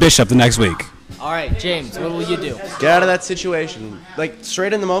then go to Bishop the next week. All right, James, what will you do? Get out of that situation. Like,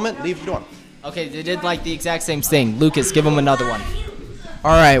 straight in the moment, leave the dorm. Okay, they did like the exact same thing. Lucas, give him another one.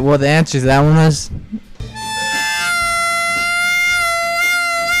 All right, well, the answer to that one is...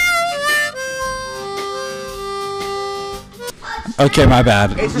 Okay, my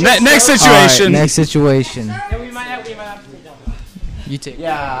bad. Next All right, situation. next situation. You take.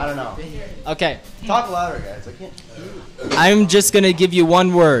 Yeah, I don't know. Okay, Talk louder, guys. I can't. I'm just going to give you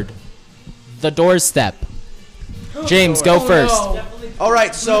one word. The doorstep. James, go first. All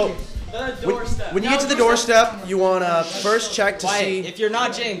right, so when you get to the doorstep, you want to first check to Quiet. see. If you're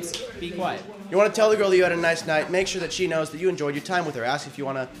not James, be quiet. You want to tell the girl that you had a nice night. Make sure that she knows that you enjoyed your time with her. Ask if you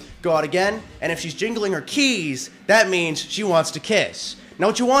want to go out again. And if she's jingling her keys, that means she wants to kiss. Now,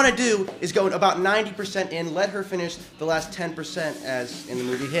 what you want to do is go about 90% in. Let her finish the last 10% as in the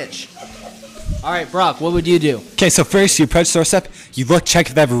movie Hitch. All right, Brock, what would you do? Okay, so first you approach the doorstep, you look, check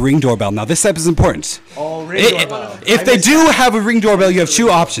if they have a ring doorbell. Now, this step is important. Oh, ring doorbell. If they do have a ring doorbell, you have two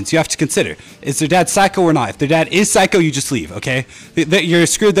options you have to consider. Is their dad psycho or not? If their dad is psycho, you just leave, okay? You're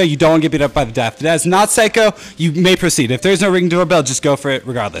screwed there, you don't want to get beat up by the dad. If the dad's not psycho, you may proceed. If there's no ring doorbell, just go for it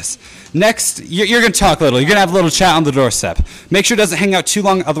regardless. Next, you're going to talk a little. You're going to have a little chat on the doorstep. Make sure it doesn't hang out too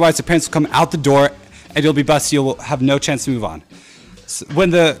long, otherwise the parents will come out the door and you'll be busted. You'll have no chance to move on. When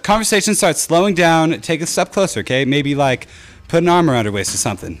the conversation starts slowing down, take a step closer, okay? Maybe like put an arm around her waist or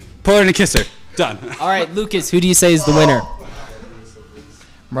something. Pull her in and kiss her. Done. All right, Lucas, who do you say is the winner?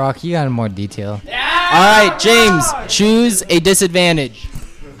 Brock, you got more detail. All right, James, choose a disadvantage.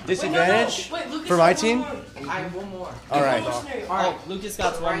 Disadvantage for my team? I have one more. All right. Oh, Lucas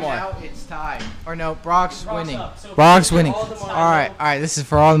got one more. Now it's tied. Or no, Brock's winning. Brock's winning. All right, this is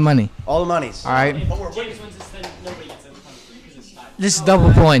for all the money. All the monies. All right. This is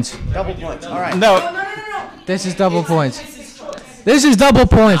double points. Double points. All right. No. This is double points. This is double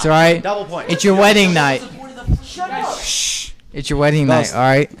points, all right? Double points. It's your wedding night. Shh. It's your wedding night, all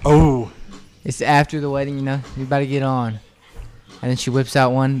right? Oh. It's after the wedding, you know? You better get on. And then she whips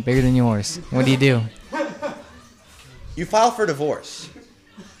out one bigger than yours. What do you do? You file for divorce.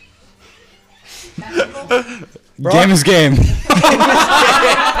 Game is game.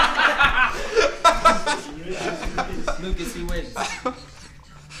 Lucas, he wins.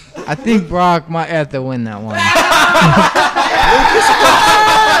 I think Brock might have to win that one.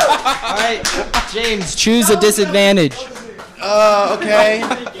 All right, James, choose a disadvantage. Okay.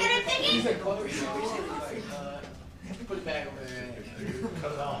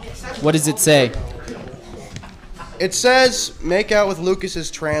 What does it say? It says make out with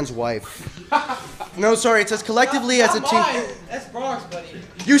Lucas's trans wife. No, sorry. It says collectively as a team. That's Brock's, buddy.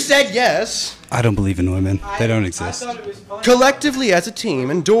 You said yes. I don't believe in women. They don't exist. Collectively as a team,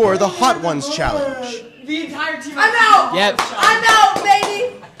 endure the Hot Ones challenge. The entire team. I'm out. Yep. I'm out,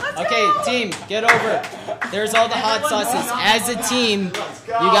 baby. Okay, team, get over. There's all the hot sauces. As a team,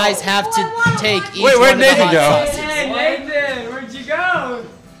 you guys have to take each one of the hot sauces. Hey, Nathan, where'd you go?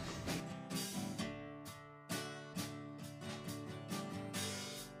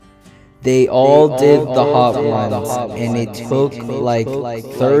 They all did the hot ones, and it took like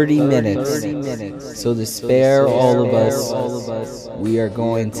 30 minutes. So to spare all of us, we are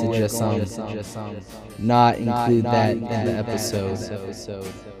going to just not include that in the episode.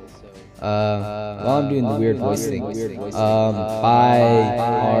 While I'm doing the weird voice thing, buy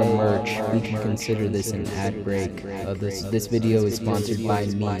our merch. We can consider this an ad break. This video is sponsored by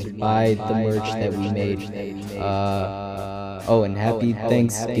me. Buy the merch that we made. Oh, and happy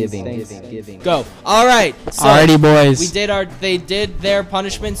Thanksgiving. Go. All right. So Alrighty, boys. They did their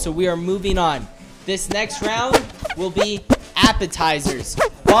punishment, so we are moving on. This next round will be appetizers.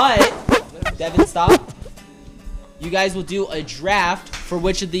 But Devin, stop. You guys will do a draft for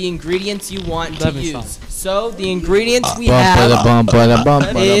which of the ingredients you want to use. So the ingredients we have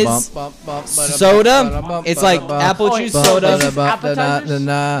is soda. It's like apple juice soda.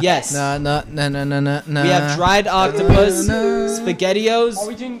 Yes. We have dried octopus,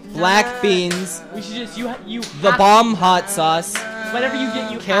 SpaghettiOs, black beans, We should just the bomb hot sauce, whatever you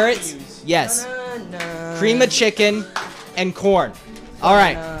get, you carrots. Yes. Cream of chicken and corn. All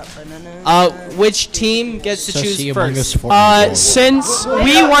right. Which team gets to choose first? Since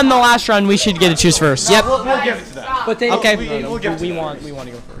we won the last round, we should get to choose first. Yep. We'll give it to them. But they, okay. We want to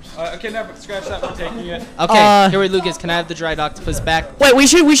go first. Okay, never scratch that. We're taking it. Okay. Here, wait, Lucas. Can I have the dried octopus back? Wait, we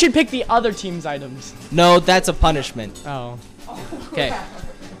should pick the other team's items. No, that's a punishment. Oh. Okay.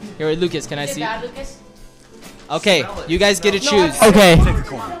 Here, wait, Lucas. Can I see? Okay, you guys get to choose. Okay.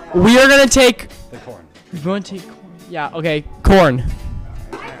 We are gonna take. The corn. We're going to take corn. Yeah. Okay. Corn.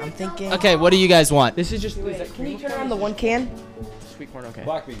 I'm thinking. Okay, what do you guys want? This is just. Can you turn on the one can? Sweet corn. Okay.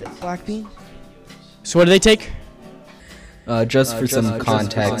 Black beans. Black beans. So what do they take? Just for some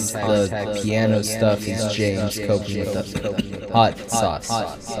context, the piano stuff is James coping with the hot sauce.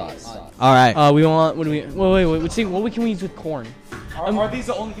 All right. We want. What do we? Wait. Let's see. What can we use with corn? Are these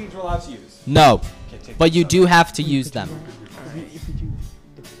the only things we're allowed to use? No, but you do have to use them.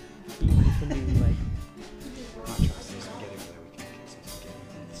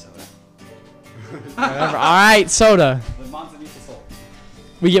 Whatever. All right, soda.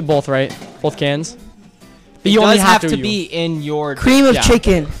 We get both, right? Both cans. But It you only does have to be in your Cream of yeah.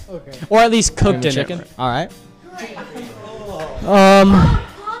 chicken. Okay. Or at least cooked in chicken. it. All right.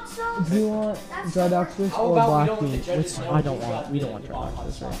 Do you want dried octopus or black beans? I don't want. We don't want dried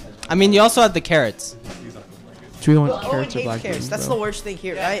octopus. Right? I mean, you also have the carrots. Do we want carrots or black Carrots. beans? That's bro? the worst thing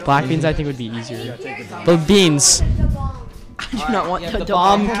here, right? Black beans, I think, would be easier. The beans. I do not want The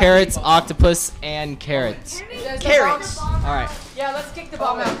bomb, carrots, octopus, and carrots. Carrots. All right. Yeah, let's kick the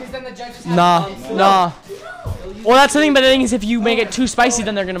bomb out because then the judges have Nah. Well, that's the thing. But the thing is, if you make it too spicy,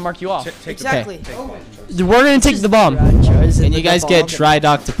 then they're gonna mark you off. Exactly. We're gonna take the bomb. And you guys get dried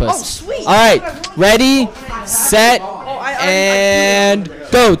octopus. Oh, sweet. All right. Ready, set, and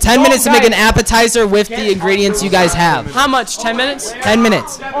go. 10 minutes to make an appetizer with the ingredients you guys have. How much? 10 minutes? 10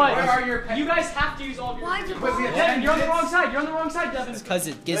 minutes. You guys have to use all of your. Devin, you're on the wrong side. You're on the wrong side, Devin. Because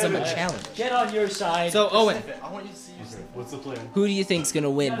it gives them a challenge. Get on your side. So, Owen, What's the plan? who do you think's going to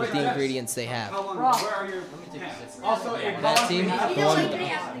win with the ingredients they have? Where are your Also, That team? The one with the...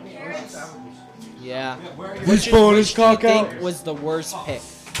 Yeah. Whose phone is Which do you cock out? think was the worst pick?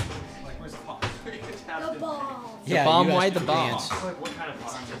 The Yeah, bomb? you guys Why the pick the bomb? answer.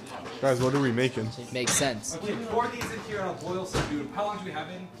 Guys, what are we making? Makes sense. Okay, pour these in here and I'll boil some noodles. How long do we have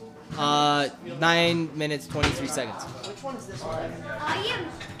in? 9 minutes 23 seconds. Which one is this one?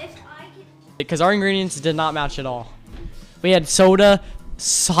 Because our ingredients did not match at all. We had soda,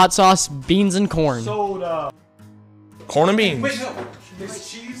 hot sauce, beans, and corn. Soda. Corn and beans. Wait, no.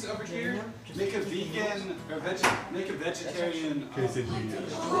 This cheese over here. Make a vegan or make a vegetarian. Vegetarian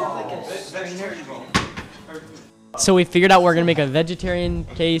bowl. So we figured out we're gonna make a vegetarian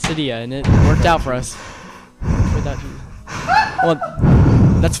quesadilla, and it worked out for us. Without cheese. Well,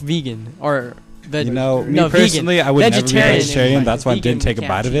 that's vegan or Me personally, vegan. I would never be Vegetarian. vegetarian. That's why I Vegan didn't take a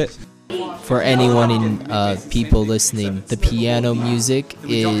bite of it. For anyone in people listening, the piano music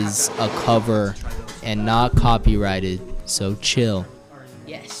is a cover and not copyrighted, so chill.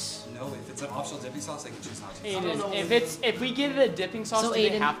 Yes. No, if it's an optional dipping sauce, I can choose not to. If we give it a dipping sauce, So do they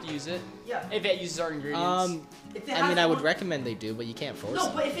Aiden- have to use it? Yeah. If it uses our ingredients. I mean, I would one- recommend they do, but you can't force No,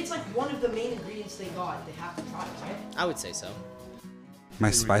 it. but if it's like one of the main ingredients they got, they have to try it, right? I would say so. My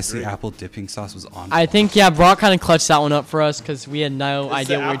spicy apple dipping sauce was on. I think Brock kind of clutched that one up for us because we had no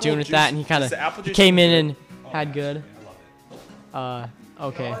idea what we were doing with that, and he kind of came in and had good.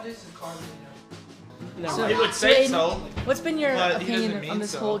 Okay. So, He would say so. What's been your but he doesn't opinion mean on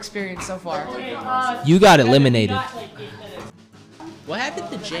this so. whole experience so far? You got eliminated. What happened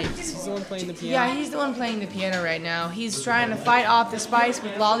to James? He's the one playing the piano. Yeah, he's the one playing the piano right now. He's trying to fight off the spice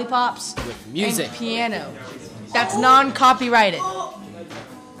with lollipops music. and piano. That's non-copyrighted.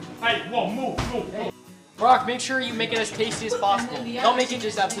 Hey, whoa, move. Brock, make sure you make it as tasty as possible. Don't make it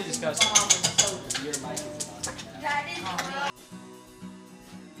just absolutely disgusting.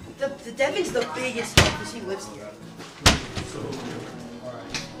 The Devin's the biggest because he lives here.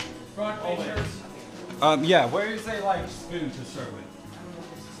 Yeah. Where is a spoon to serve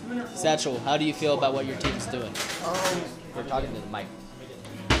with? Satchel, how do you feel about what your team's doing? We're talking to the mic.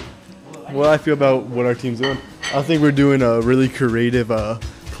 What I feel about what our team's doing, I think we're doing a really creative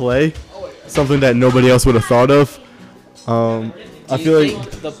play, something that nobody else would have thought of. I Do feel you like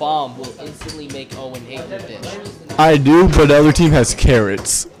think the bomb will instantly make Owen hate the dish? I do, but the other team has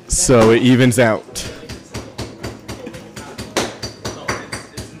carrots, so it evens out.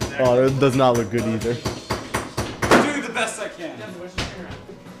 Oh, that does not look good either. Doing the best I can.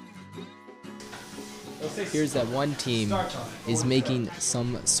 Here's that one team is making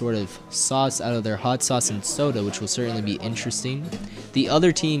some sort of sauce out of their hot sauce and soda, which will certainly be interesting. The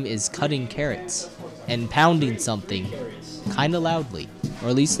other team is cutting carrots and pounding something kind of loudly, or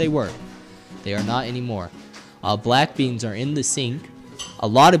at least they were. They are not anymore. Black beans are in the sink. A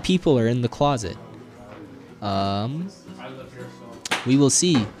lot of people are in the closet. We will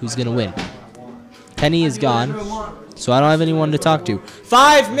see who's gonna win. Penny is gone, so I don't have anyone to talk to.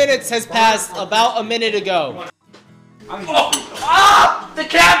 5 minutes has passed about a minute ago.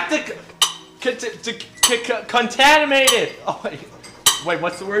 Contaminated. Oh, wait,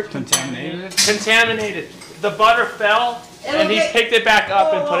 what's the word? Contaminated? Contaminated. The butter fell, and he picked it back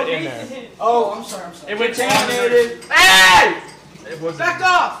up and put it in there. Oh, I'm sorry. It went contaminated. Hey! It wasn't. Back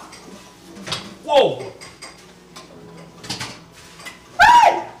off! Whoa!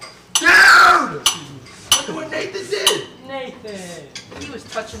 Dude! Look at what Nathan did! Nathan! He was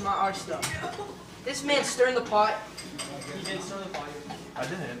touching our stuff. This man's stirring the pot. He did stir the fire. I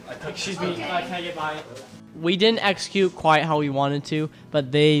didn't. Excuse me, can I get by? We didn't execute quite how we wanted to,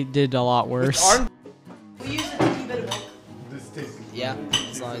 but they did a lot worse. We used a teeny bit of milk. Yeah,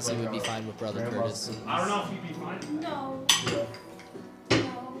 as long as he would be fine with Brother Curtis. I don't know if he'd be fine. No. Can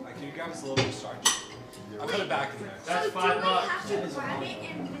you grab us a little bit of starch? I'll put it back in there. That's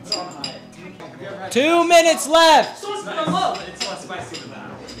 $5. 2 minutes left! It's less spicy than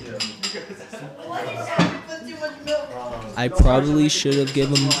that. I probably should have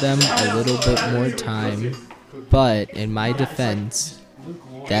given them a little bit more time, but in my defense,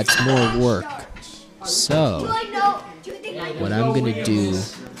 that's more work. So, what I'm gonna do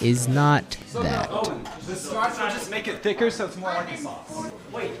is not that. The starch will just make it thicker so it's more like a sauce.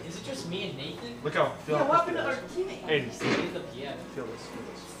 Wait, is it just me and Nathan? Look how. Yeah, what happened to our teammate? Aiden. Feel this.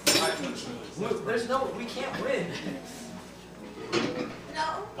 Luke, there's no, we can't win.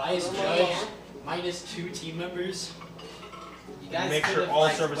 Bias judge, minus 2 team members. You guys Make sure could've, all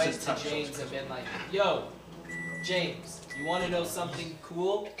like, services went to touch James and been like, yo, James, you want to know something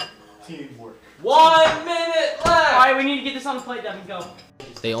cool? Teamwork. 1 minute left! Alright, we need to get this on the plate, Devin, go.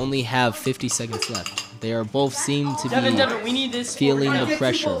 They only have 50 seconds left. They are both seem to Devin, be we need this. feeling the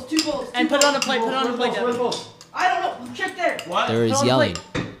pressure. Two bowls. And put it on the plate, put it on the plate, Devin. I don't know. Check there. What? There Put it is on the yelling.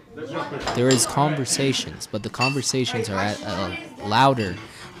 plate. There is conversations, but the conversations are at louder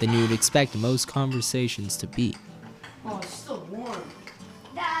than you would expect most conversations to be. Oh, it's still warm.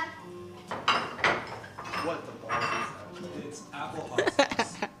 What the balls is that? It's apple hot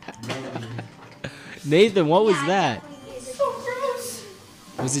sauce. Nathan, what was that? So gross.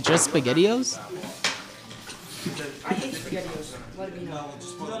 Was it just SpaghettiOs? I hate SpaghettiOs. Let me know.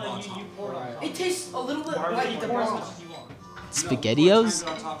 It tastes a little bit like the bomb. SpaghettiOs?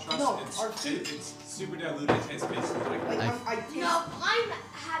 No, our food. It's super diluted. It tastes basically like. I taste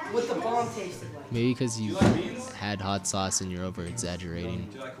what the bomb tasted like. Maybe because you had hot sauce and you're over exaggerating.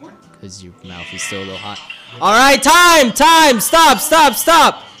 Do you like corn? Because your mouth is still a little hot. All right, time. Stop.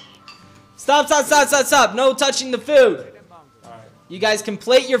 No touching the food. You guys can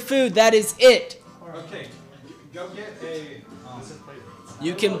plate your food. That is it. Okay, go get a.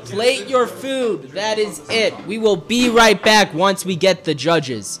 You can plate your food. That is it. We will be right back once we get the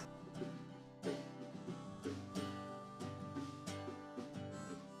judges.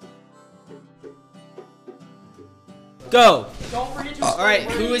 Go. All right,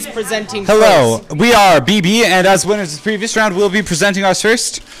 who is presenting Hello, first? we are BB, and as winners of the previous round, we'll be presenting ours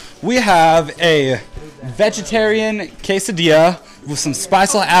first. We have a vegetarian quesadilla with some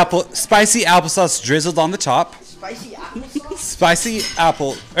spicy applesauce drizzled on the top. Spicy applesauce? Spicy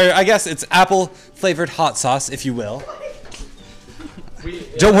apple, or I guess it's apple flavored hot sauce, if you will.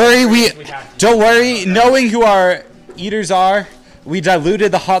 Don't worry. Knowing who our eaters are, we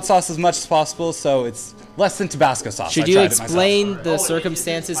diluted the hot sauce as much as possible, so it's less than Tabasco sauce. Should you explain the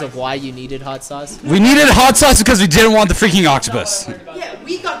circumstances of why you needed hot sauce? We needed hot sauce because we didn't want the freaking octopus. Yeah,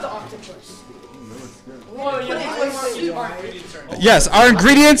 we got the octopus. Yes, our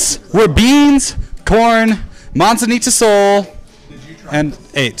ingredients were beans, corn, manzanita sol, and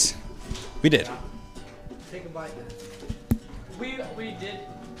 8. We did. Take a bite. We did.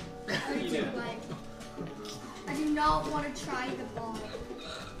 I do not want to try the bomb.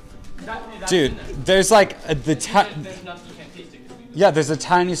 Dude, there's like the there's a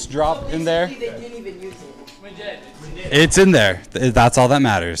tiniest drop in there. They didn't even use it. We did. It's in there. That's all that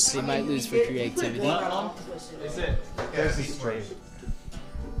matters. They might lose for creativity. Is it? There's a straight.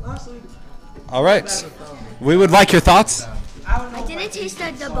 All right. We would like your thoughts. I didn't taste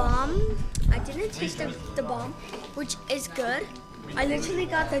the bomb. I didn't taste the bomb, which is good. I literally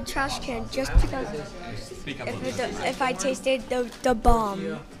got the trash can just because if I tasted the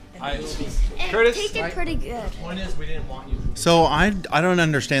bomb. It tasted pretty good. So I don't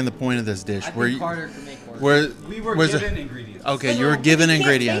understand the point of this dish. We were given ingredients. Okay, you were given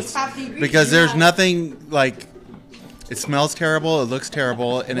ingredients because there's nothing like. It smells terrible. It looks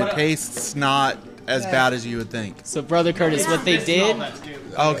terrible, and it tastes not as bad as you would think. So, Brother Curtis, what they did...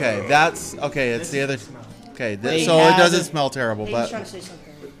 Okay, that's... Okay, it's the other... Okay, They so it had- doesn't smell terrible, but...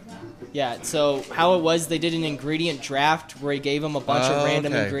 Yeah, so how it was, they did an ingredient draft where he gave them a bunch of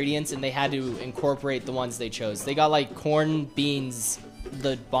random Okay. ingredients, and they had to incorporate the ones they chose. They got, like, corn, beans,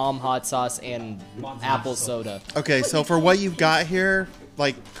 the bomb hot sauce, and apple soda. Okay, so for what you've got here,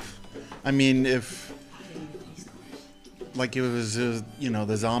 like... I mean, if... Like it was, you know,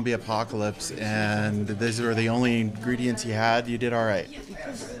 the zombie apocalypse, and these were the only ingredients you had. You did all right.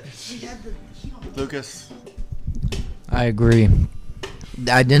 Lucas, I agree.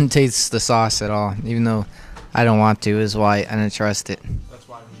 I didn't taste the sauce at all, even though I don't want to. Is why I didn't trust it.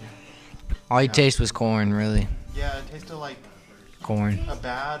 All you taste was corn, really. yeah, it tasted like Corn. a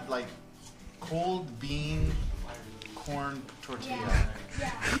bad, like cold bean corn tortilla.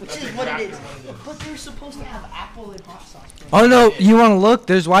 Which is what it is. But they're supposed to have apple and hot sauce. Oh no, you want to look?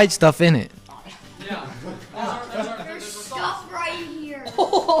 There's white stuff in it. There's stuff right here.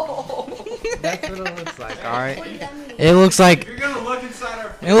 That's what it looks like. All right. It looks like. You're gonna look inside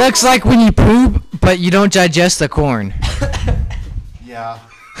our. It looks like when you poop, but you don't digest the corn. Yeah.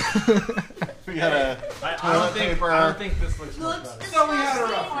 We got a I toilet don't paper. think this looks much better. No, we had a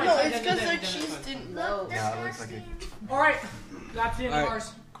rough. No, it's because their cheese didn't melt. Yeah, it looks like a All right. That's the end of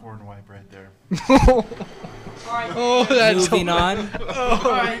ours. corn wipe right there. All right. Oh, that's Moving on.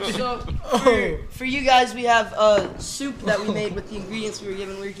 Alright, so for you guys, we have soup that we made with the ingredients we were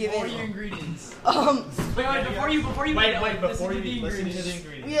given. We were given. What are your ingredients? Wait, before you Before you the listen to ingredients. the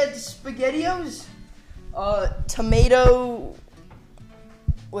ingredients. we had SpaghettiOs, tomato.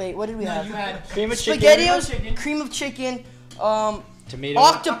 Wait, what did we have? You had Cream of chicken. SpaghettiOs, cream of chicken, Tomato.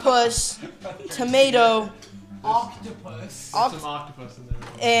 octopus, tomato, octopus. Some octopus in there.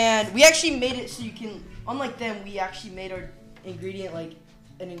 and we actually made it so you can. Unlike them, we actually made our ingredient like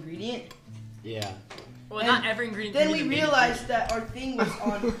an ingredient. Yeah. Well, And not every ingredient. Then can we be made. realized that our thing was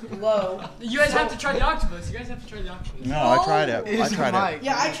on low. You guys have to try the octopus. You guys have to try the octopus. No, I tried it. I tried it.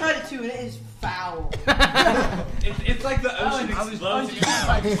 Yeah, I tried it too, and it is foul. It's like the ocean explodes.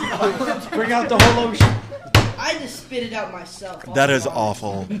 Bring out the whole ocean. I just spit it out myself. That is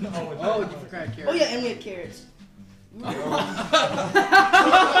awful. Oh, yeah, and we had carrots.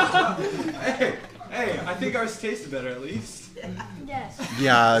 Hey, I think ours tasted better at least. Yes.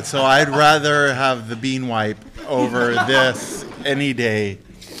 Yeah, so I'd rather have the bean wipe over this any day.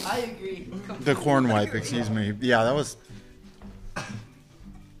 I agree. The corn wipe, excuse me. Yeah, that was.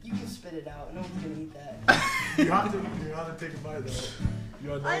 You can spit it out. No one's gonna eat that. You have to take a bite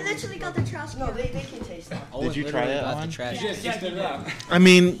though. I literally got the trash can. No, they can taste that. Did you try it? Juan? Yeah, I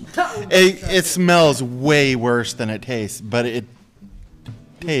mean, it smells way worse than it tastes, but it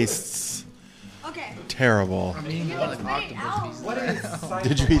tastes Okay. terrible. What is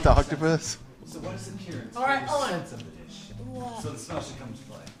Did you eat the octopus? So what is the appearance? All right, Owen. Sense of the dish. So the smell should come to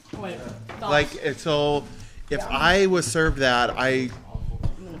play. Wait. Like, so if I was served that, I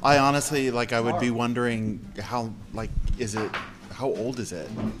honestly, like, I would be wondering how, like, how old is it?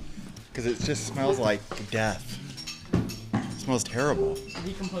 Because it just smells like death. It smells terrible.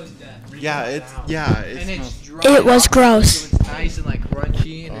 Decomposed death. Yeah, it And it's smells. dry It was out, gross. So it's nice and like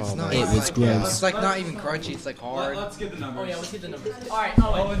crunchy, and it's Oh, not. it even was like, gross. It's like not even crunchy. It's like hard. Let's get the numbers. Oh yeah, let's get the numbers. All right,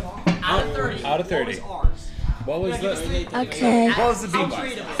 Owen. Out of 30. Out of 30. What was ours? What was Yeah, give us the? three. Okay. What was the How bean wipe?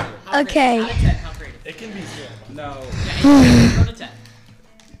 creative was it? How Okay. creative? Out of 10, how creative? It can be zero. No. Yeah, 0 to 10.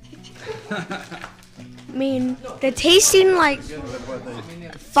 I mean, the tasting like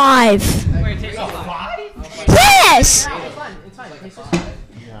 5. Wait, it tastes like 5? Yes. It's fine. It's fine. It tastes like 5.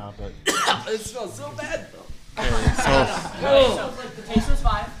 Yeah, but. It smells so bad though. So the taste was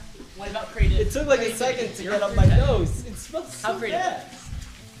 5. What about creative? It took like a second to get up my nose. It smells so How creative? bad.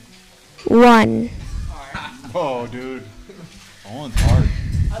 1. Oh, dude. Owen's hard.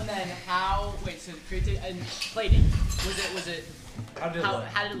 And then how? Wait, so creative and plating. Was it? How did it look?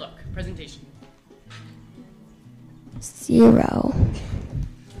 How did it look? Presentation. 0.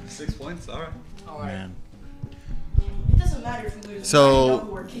 6 points. All right. Man. It doesn't matter if we lose. So, we already know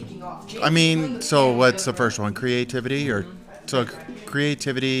who we're kicking off. I mean, so what's the first one? Creativity or so?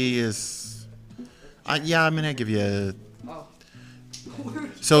 Creativity is. Yeah, I'm gonna give you.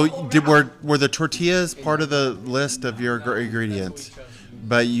 So were the tortillas part of the list of your ingredients?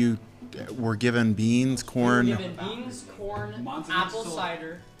 But you were given beans, corn. We were given beans, corn, apple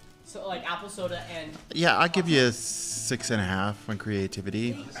cider, so like apple soda and. Yeah, I'll give you a 6.5 on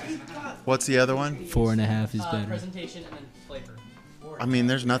creativity. What's the other one? 4.5 is better. Presentation and then flavor. I mean,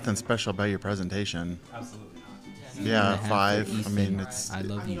 there's nothing special about your presentation. Absolutely not. Yeah, 5. I Ethan. mean, it's. I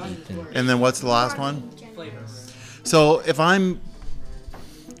love you, Ethan. And then what's the last one? Flavor. So if I'm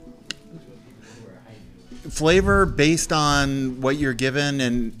flavor based on what you're given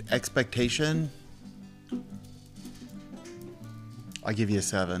and expectation, I give you a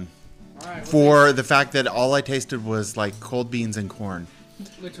 7. For the fact that all I tasted was like cold beans and corn.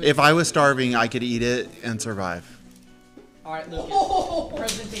 If I was starving, I could eat it and survive. All right, Lucas.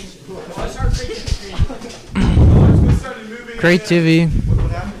 Presentation. Let's start Creativity.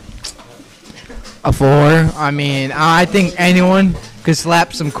 A 4. I mean, I think anyone could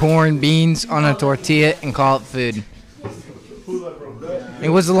slap some corn beans on a tortilla and call it food. It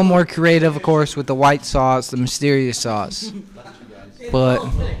was a little more creative, of course, with the white sauce, the mysterious sauce. But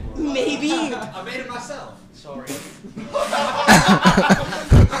Maybe. I made it myself. Sorry.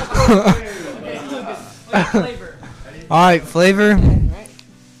 Flavor. all right, flavor.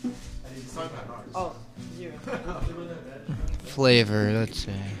 Oh, 0. Flavor. Let's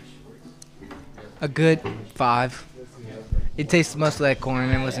see. A good 5. It tastes mostly like corn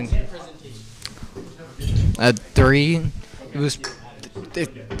and it wasn't. A 3. It was.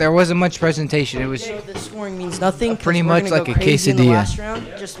 There wasn't much presentation. It was So the scoring means nothing. 'cause pretty we're much gonna like go a crazy in the quesadilla. last round,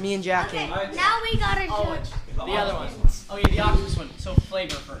 just me and Jack. Okay, now we gotta do Owen. The other one. Oh yeah, the octopus one. So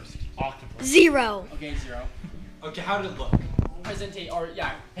flavor first. Octopus. 0. Okay, 0. Okay, how did it look? Presentation.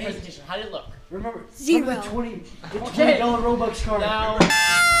 Presentation. How did it look? Remember 0. Remember the $20 Okay. Robux card. Now.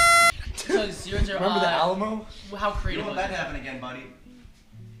 So 0, 0. Remember the Alamo? How creative was it? happen again, buddy.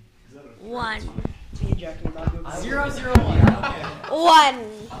 1. Me and Jack and about to go. 0, 0, 1. Okay.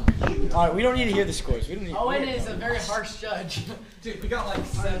 1. All right, we don't need to hear the scores. We don't need. Owen is a very harsh judge. Dude, we got like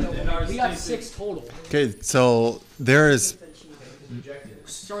 7 in ours. We got tasted. 6 total. Okay, so there is.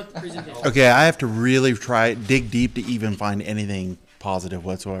 Start the presentation. Okay, I have to really dig deep to even find anything positive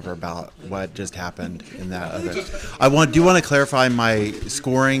whatsoever about what just happened in that other. Do you want to clarify my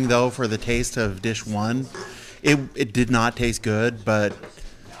scoring though for the taste of dish 1? It did not taste good, but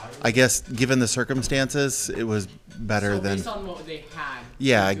I guess given the circumstances, it was better than. Based on what they had.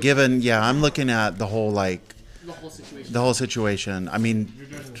 Yeah, I'm looking at the whole The whole situation. The whole situation. I mean,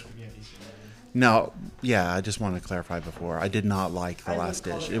 no, yeah, I just wanted to clarify before. I did not like the last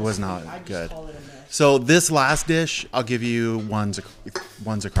dish. It was not good. So this last dish, I'll give you ones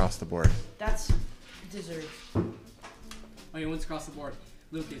across the board. That's dessert. Okay, once across the board.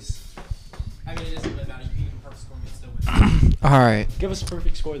 Lucas. I mean, it doesn't really matter. You can perfect score and still win. All right. Give us a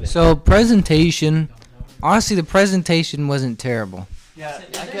perfect score then. So presentation, honestly, the presentation wasn't terrible. Yeah,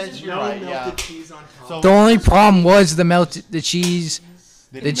 I guess you're right. Yeah. The only problem was the cheese.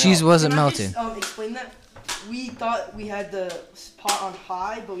 The cheese wasn't Can I melted. just, explain that? We thought we had the pot on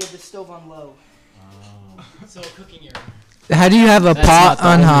high, but we had the stove on low. So cooking area. How do you have a That's pot not the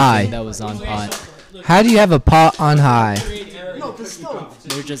on only high? thing that was on pot. How do you have a pot on high? No, the stove.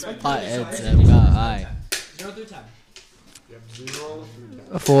 They're just pot heads that got high. 0 through 10.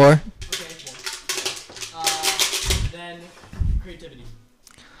 A 4. Then creativity.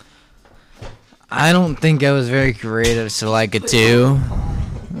 I don't think I was very creative, so like a 2.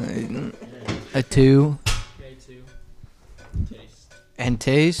 A 2. Okay, 2. Taste. And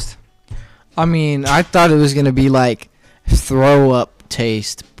taste? I mean, I thought it was gonna be like throw up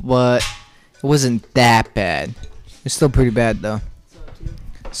taste, but it wasn't that bad. It's still pretty bad though.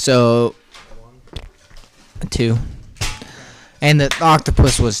 So a 2. And the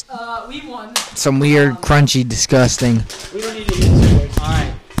octopus was We won. some weird, crunchy, disgusting. We don't need to use All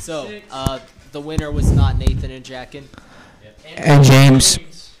right. So the winner was not Nathan and Jackin. And James,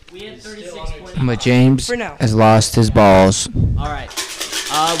 We had 36 points. but James For now. has lost his balls. All right.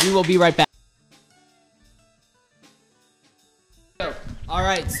 We will be right back. All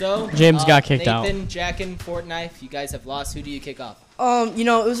right. So James got kicked out. Nathan, Jackin, Fortnite. You guys have lost. Who do you kick off? You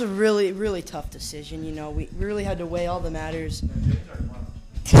know, it was a really, really tough decision. You know, we really had to weigh all the matters.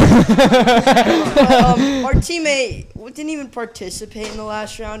 But, our teammate didn't even participate in the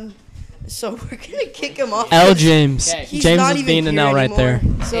last round, so we're gonna kick him off. L. James. Okay. He's James not is even being an here L right there.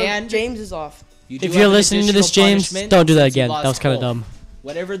 anymore, So And- James is off. You do If have you're an listening to this, additional James, punishment don't do that since you again. lost That was kind of both. dumb.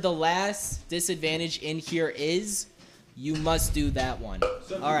 Whatever the last disadvantage in here is, you must do that one.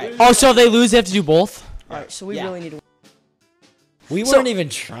 All right. Oh, so if they lose, they have to do both? All right, so we Yeah. really need to. We So, weren't even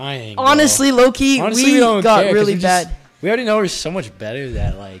trying. bro. Honestly, low-key, Honestly, we don't got care, 'cause really we just- bad. We already know we're so much better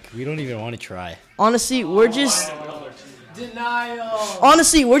that like we don't even want to try. Honestly, we're just. Denial.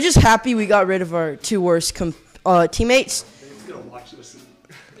 Honestly, we're just happy we got rid of our two worst teammates.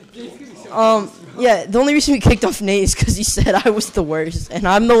 Yeah, the only reason we kicked off Nate is because he said I was the worst, and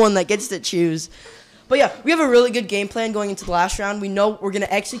I'm the one that gets to choose. But yeah, we have a really good game plan going into the last round. We know we're gonna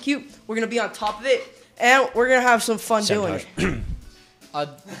execute. We're gonna be on top of it, and we're gonna have some fun doing it. Are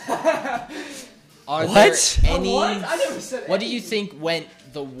What? there any? I never said What do you think went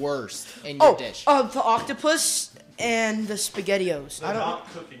the worst in your dish? The octopus and the SpaghettiOs. I don't.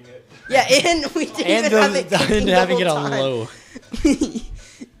 Not cooking it. Yeah, and we didn't even have it cooking the having whole it on time. low.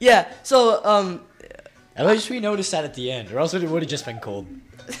 Yeah, so At least we noticed that at the end, or else it would have just been cold.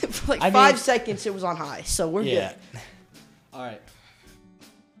 for like I 5 mean- seconds it was on high, so we're Yeah. good. All right.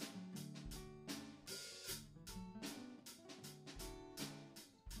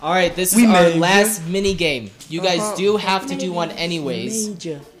 All right, this We is our made last mini game. You guys Uh-huh. do have to do one anyways,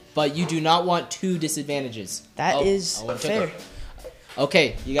 Major. but you do not want 2 disadvantages. That is Owen took fair. it.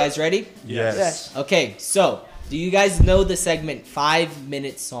 Okay, you guys ready? Yes. Yes. Okay, so do you guys know the segment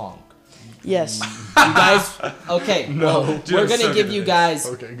 5-minute song? Yes. You guys, okay. No. Well, Do we're a gonna second give you minute. guys.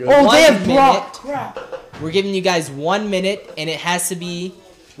 Okay, good. Oh, they 1 have minute. blocked. Crap. We're giving you guys 1 minute, and it has to be.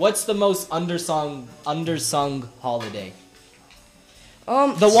 What's the most undersung holiday?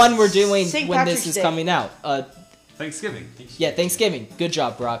 The one we're doing St. when Patrick's this is Day. coming out. Thanksgiving. Yeah, Thanksgiving. Good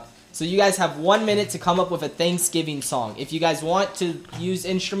job, Brock. So you guys have 1 minute to come up with a Thanksgiving song. If you guys want to use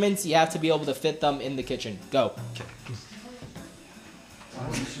instruments, you have to be able to fit them in the kitchen. Go.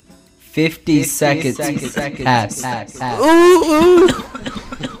 50 seconds pass. Ooh, ooh.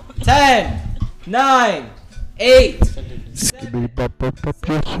 10, 9, 8.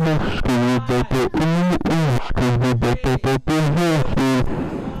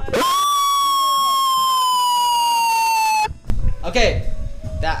 Okay,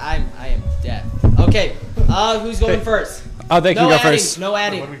 I am deaf. Okay, who's going first? Oh, they can No go adding, first. no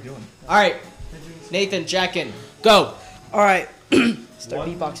adding. What are we doing? All right, Nathan, Jackin, go. All right. Start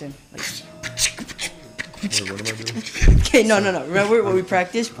beatboxing. Wait, what am I doing? Okay, no. Remember what we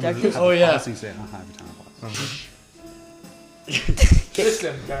practiced? Oh yeah. It's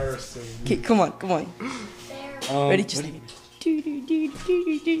embarrassing. Okay, come on. Ready? Just.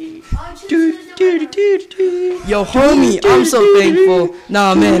 Yo, homie, I'm so thankful.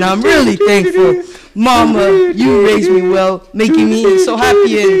 Nah, man, I'm really thankful. Mama, you raised me well, making me so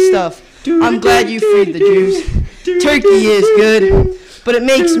happy and stuff. I'm glad you freed the Jews. Turkey is good, but it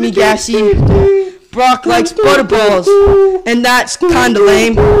makes me gassy. Brock likes butterballs, and that's kinda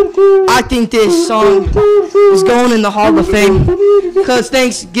lame. I think this song is going in the Hall of Fame, cause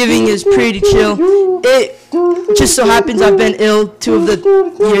Thanksgiving is pretty chill. It just so happens I've been ill 2 of the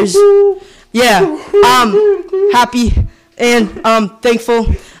years. Yeah, happy and thankful.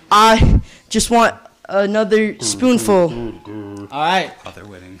 I just want another spoonful. All right. Oh, they're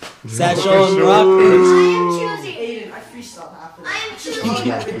winning. Satchel and Brock.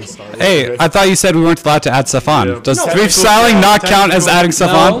 Hey, I thought you said we weren't allowed to add stuff on. Does freestyling not count as adding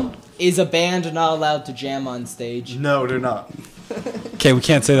stuff on? Is a band not allowed to jam on stage? No, they're not. Okay, we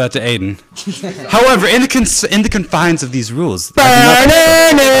can't say that to Aiden. However, in the confines of these rules,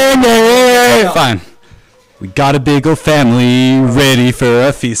 fine. We got a big old family ready for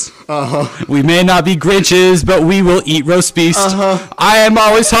a feast. We may not be Grinches, but we will eat roast beef. I am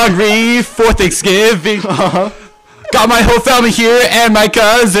always hungry for Thanksgiving. Got my whole family here and my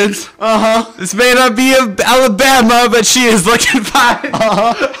cousins. This may not be Alabama, but she is looking fine.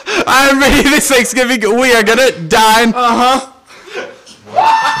 I'm ready this Thanksgiving. We are gonna dine.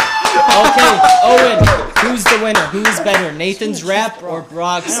 Okay, Owen, who's the winner? Who's better, Nathan's rap or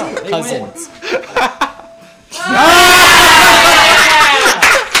Brock's cousins?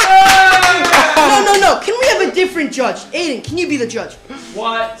 No. Can we have a different judge? Aiden, can you be the judge?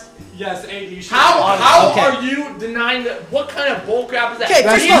 What? Yes, Aiden, you should. How Okay. are you denying that? What kind of bull crap is that? Okay,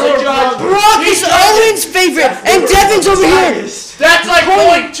 He's first of all, the judge. Brock is Owen's favorite, and Devin's over here. That's like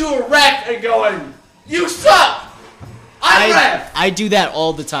going to a ref and going, "You suck." I'm ref. I do that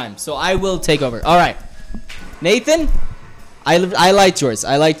all the time, so I will take over. All right, Nathan, I liked yours.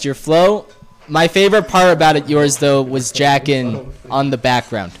 I liked your flow. My favorite part about it, yours though, was Jackin on the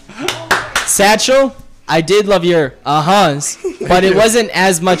background. Satchel, I did love your uh-huhs, but it wasn't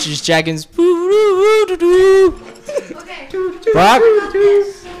as much as Jackin's. Brock,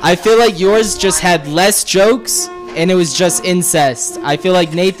 I feel like yours just had less jokes and it was just incest. I feel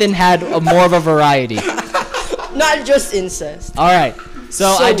like Nathan had more of a variety. Not just incest. All right. So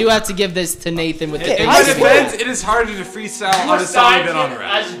I do have to give this to Nathan with the In my defense, it is harder to freestyle on a song than on a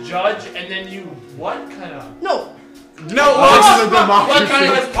rap. As judge, and then you what kind of? No. What kind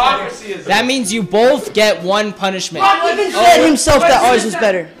of hypocrisy is that? Means you both get one punishment. Brock even said himself that ours was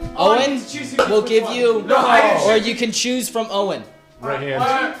better. Owen, we'll give you, or you can choose from Owen. Right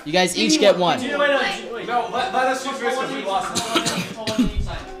hand. You guys each get one. No, let us choose first because we lost.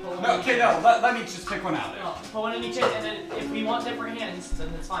 No, okay, no, let me just pick one out. Put one in each hand, and then if we want different hands, then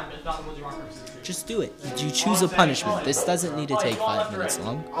it's fine. But if not, we'll do rock, paper, scissors. Just do it. You choose a punishment. This doesn't need to take 5 minutes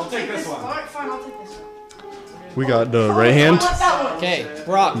long. I'll take this one. Alright, fine, I'll take this one. We got the right hand. Okay,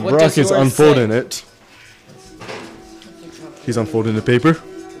 Brock, what Brock does is yours unfolding say? it. He's unfolding the paper.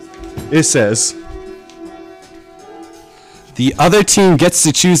 It says, "The other team gets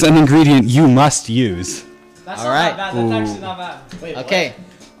to choose an ingredient you must use." That's All not right. that bad. That's actually not bad. Wait, Okay.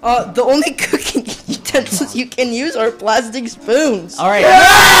 The only cooking utensils you can use are plastic spoons. All right.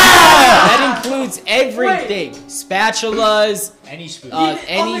 That includes everything. Spatulas. Any spoon.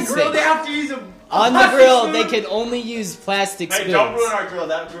 Anything. On the grill, they have to use a On the grill, they can only use plastic spoons. Hey, don't ruin our grill.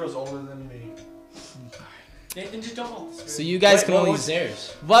 That grill's older than me. Nathan, just don't hold the spoon. So you guys can only What's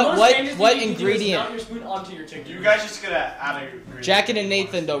theirs? What Most famous what thing you can do is ingredient? mount your spoon onto your chicken. You guys just gonna add a ingredient. Jackin and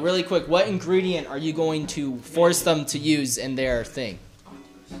Nathan though, really quick, what ingredient are you going to force them to use in their thing?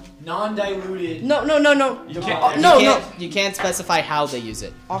 Non-diluted. No. You No. can't specify how they use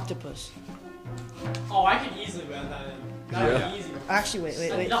it. Octopus. Oh, I could easily add that in. That would be easy. Actually,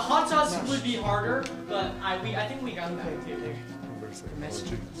 wait. The hot sauce would be harder, but I think we got that. Okay.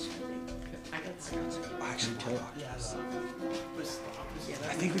 I got this. Actually, yes.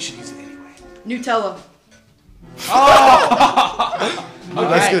 I think we should use it anyway. Nutella. Oh,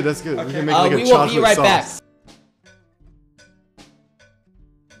 that's right. good. That's good. We can make like a we will chocolate be right sauce. back.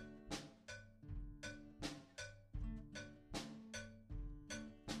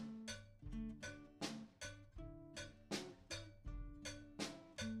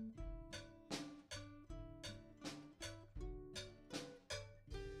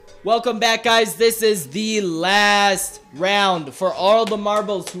 Welcome back, guys. This is the last round for all the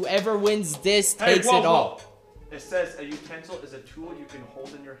marbles. Whoever wins this takes it all. It says a utensil is a tool you can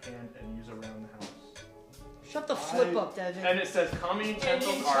hold in your hand and use around the house. Shut the flip up, Devin. And it says common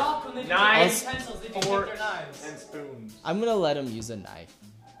utensils Indian are shop, when they do knives, utensils, they do take forks, their knives. and spoons. I'm gonna let him use a knife.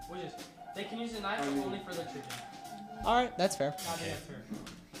 Which is, they can use a knife only for their chicken. All right, that's fair. Not that's fair.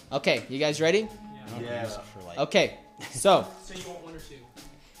 Okay, you guys ready? Yeah. Okay, so So you want one or two?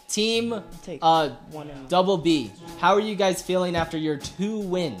 team Take one and Double B, how are you guys feeling after your 2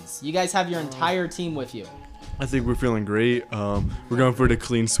 wins? You guys have your entire team with you. I think we're feeling great. We're going for the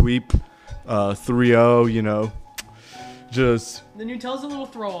clean sweep. 3-0, you know. Just. The Nutella's a little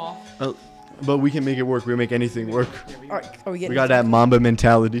throw off. But we can make it work. We make anything work. Alright, are we getting We got that Mamba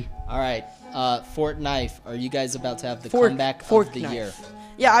mentality. All right, Fort Knife. Are you guys about to have the Fork- comeback fork of the knife. year?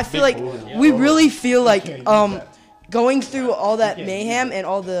 Yeah, I feel like we really feel like going through all that mayhem and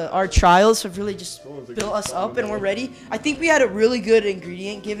all our trials have really just built us up, and we're ready. I think we had a really good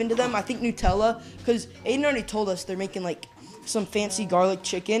ingredient given to them. I think Nutella, because Aiden already told us they're making like some fancy garlic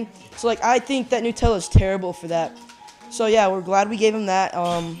chicken. So like I think that Nutella is terrible for that. So yeah, we're glad we gave them that.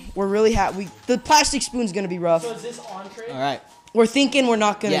 We're really happy. The plastic spoon's gonna be rough. So is this entree? All right. We're thinking we're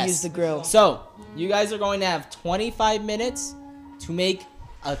not gonna Yes. use the grill. So you guys are going to have 25 minutes to make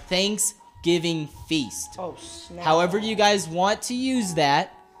a Thanksgiving feast. Oh snap! However you guys want to use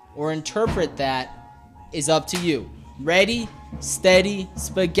that or interpret that is up to you. Ready, steady,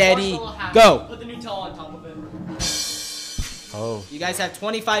 spaghetti, go. Put the Nutella on top of it. Oh. You guys have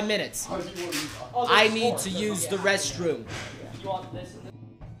 25 minutes. I need to use the restroom. You want this and this?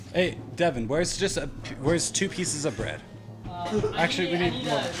 Hey, Devin, where's 2 pieces of bread? Actually, we I need need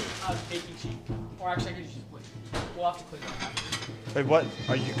more. a baking sheet. Or actually, I could just use wood. We'll have to click on that. Wait, what?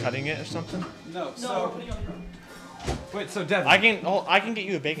 Are you cutting it or something? No, No, we're putting it on the ground. Wait, so Devin. I can get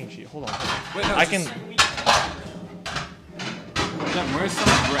you a baking sheet. Hold on. Wait, no, I just- can. Devin, where's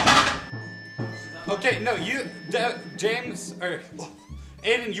some bread? Okay, no, James, or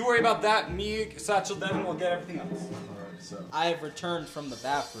Aiden, you worry about that. Me, Satchel, Devin will get everything else. I have returned from the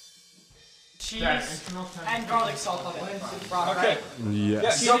bathroom. Cheese and garlic salt on it. Brock, Okay. right?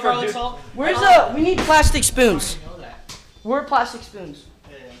 Yes. Cheese and garlic salt. Where's we need plastic spoons. Where are plastic spoons?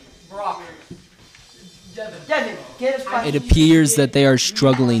 Brock. Devin. Devin, get us plastic It appears that they are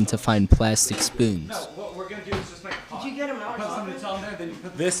struggling to find plastic spoons. No, what we're gonna do is just make a pot. Did you get them out? Put some Nutella in there, then you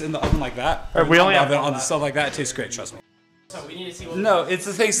put this in the oven like that. Alright, we only on have the oven all on the that. stove like that. It tastes great, trust me. So we need to see what. No, it's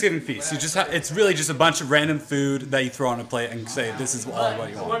a Thanksgiving feast. You just it's really just a bunch of random food that you throw on a plate and say this is all what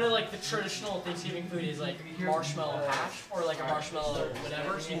you want. One of like the traditional Thanksgiving food is like marshmallow hash or like a marshmallow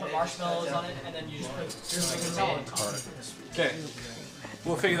whatever. So you put marshmallows on it and then you just put Nutella on top. Okay,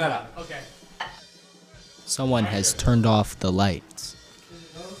 we'll figure that out. Okay. Someone has turned off the lights.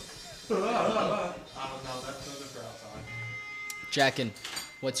 Jackin,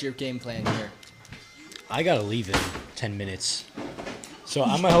 what's your game plan here? I gotta leave in 10 minutes. So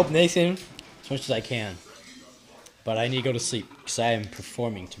I'm gonna help Nathan as much as I can. But I need to go to sleep because I am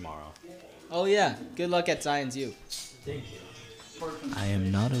performing tomorrow. Oh yeah, good luck at Zion's U. Thank you. I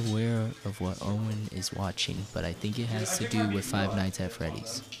am not aware of what Owen is watching, but I think it has to do with Five Nights at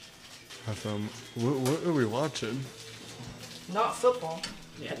Freddy's. What are we watching? Not football.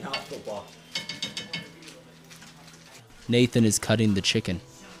 Yeah, not football. Nathan is cutting the chicken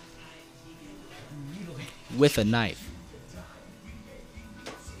with a knife.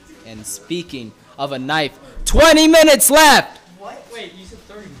 And speaking of a knife, 20 minutes left! What? Wait, you said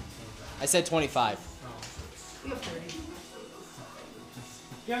 30 minutes. I said 25. We have 30.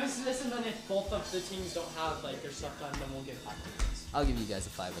 Give us this, and then if both of the teams don't have like their stuff done, then we'll get 5 minutes. I'll give you guys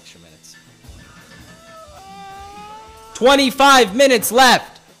 5 extra minutes. 25 minutes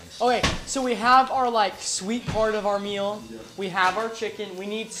left! Okay, so we have our like sweet part of our meal. We have our chicken. We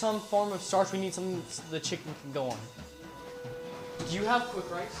need some form of starch. We need something the chicken can go on. Do you have quick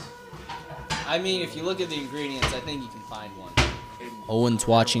rice? I mean, if you look at the ingredients, I think you can find one. Owen's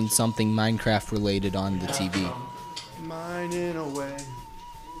watching something Minecraft related on the TV. Mining away.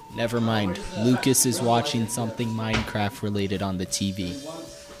 Never mind. Lucas is watching something Minecraft related on the TV.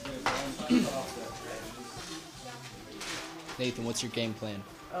 Nathan, what's your game plan?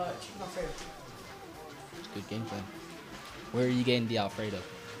 Chicken Alfredo. Good game plan. Where are you getting the Alfredo?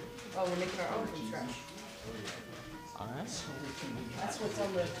 Oh, we're making our own from scratch. Alright. That's what's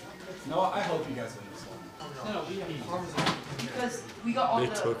on the. No, I hope you guys win this one. No, we have parmesan. Because we got all They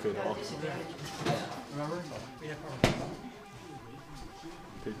the. took it all. Remember? We have parmesan.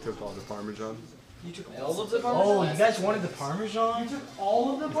 They took all the Parmesan. You took all of the parmesan? Oh, you guys wanted the Parmesan? You took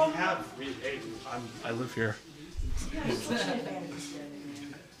all of the parmesan? I live here.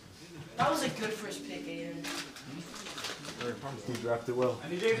 That was a good first pick, Aiden. He drafted well.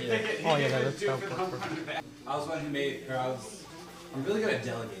 And he didn't think it. Oh, yeah, that's do it for the home run. I was one who made, I'm really good at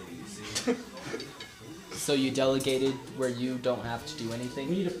delegating, you see. So you delegated where you don't have to do anything?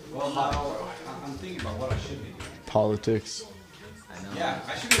 Well, no, I'm thinking about what I should be doing. Politics. I know. Yeah,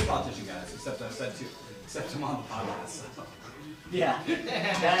 I should be a politician, guys, except I've said to, except I'm on the podcast. So. Yeah,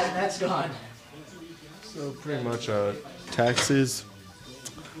 that's gone. So pretty much taxes.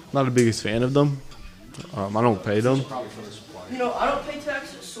 Not the biggest fan of them. I don't pay them. You know, I don't pay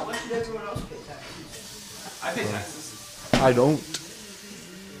taxes, so why should everyone else pay taxes? I pay taxes. I don't.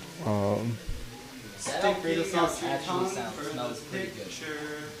 Steak burrito sauce actually smells pretty good.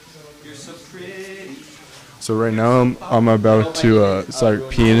 You're so pretty. So right now I'm about to start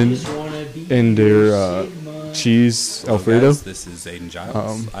peeing in their cheese Alfredo. Guys, this is Aiden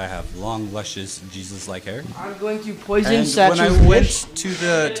Giles. I have long, luscious, Jesus-like hair. I'm going to poison And Satchel. when I went to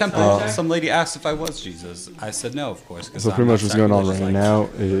the temple, some lady asked if I was Jesus. I said no, of course. So pretty much what's going on right now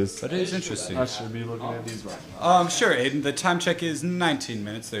is. But it is interesting. I should be looking at these right. Sure, Aiden. The time check is 19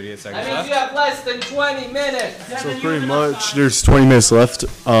 minutes, 38 seconds That means left. you have less than 20 minutes. So pretty much there's 20 minutes left.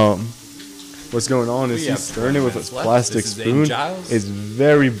 What's going on is he's stirring it with a plastic spoon. It's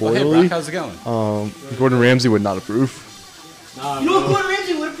very Oh, hey, boily. Brock, how's it going? Gordon Ramsay would not approve. You know what Gordon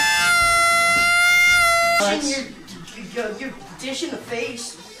Ramsay would your dish in the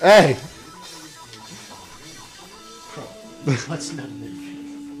face. Hey! What's not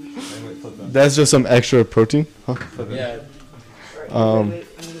That's just some extra protein, huh? Yeah.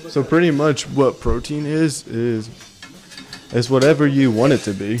 So pretty much what protein is whatever you want it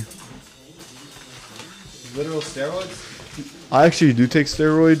to be. Literal steroids? I actually do take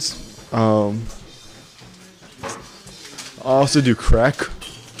steroids. I also do crack.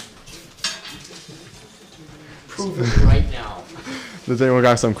 Prove it right now. Does anyone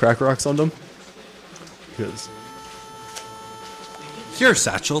got some crack rocks on them? Because Here,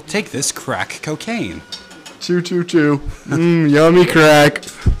 Satchel, take this crack cocaine. chew, chew, chew. Yummy crack.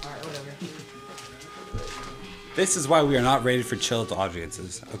 This is why we are not rated for chilled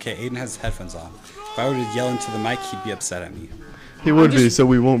audiences. Okay, Aiden has headphones on. If I were to yell into the mic, he'd be upset at me. He would be, so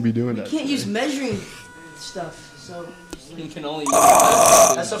we won't be doing You that. can't use measuring stuff, so. You can only use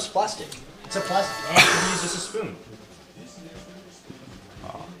That stuff's plastic. It's a plastic. And you can use just a spoon.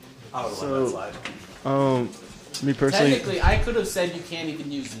 I would let that slide. Me personally, Technically, I could have said you can't even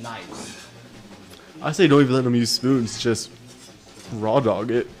use knives. I say don't even let them use spoons. Just raw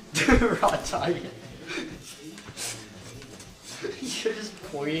dog it. Raw dog. You're just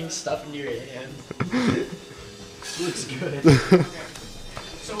pouring stuff into your hand. Looks good.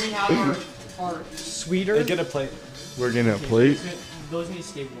 So we have our sweeter. Hey, get a plate. We're getting a plate. Those need to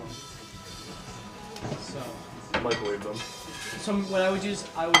stay warm. So. Microwave them. So what I would do is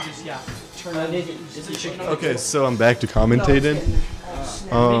turn on. Is it chicken? Okay, so I'm back to commentating. Make a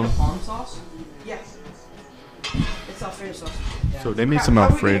palm sauce. Yeah. It's Alfredo sauce. So they made some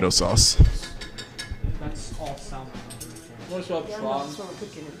Alfredo sauce. That's all salmon. What's up, Sean?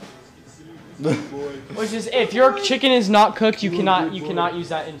 Which is, if your chicken is not cooked, you cannot use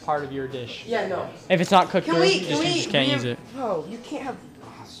that in part of your dish. Yeah, no. If it's not cooked, Can through, we? you just can't use it. No, you can't have.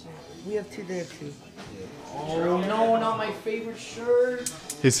 Oh, snap. We have two there too. Oh no, not my favorite shirt.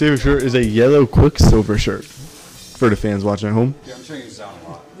 His favorite shirt is a yellow Quicksilver shirt. For the fans watching at home. Yeah, I'm turning this down a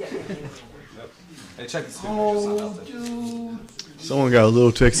lot. Yeah. Yep. Hey, check this video. Oh, dude. Someone got a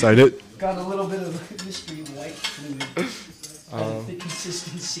little too excited. Got a little bit of mystery white fluid. The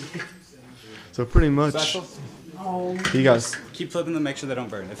consistency. So pretty much, Satchel? he got. Keep flipping them, make sure they don't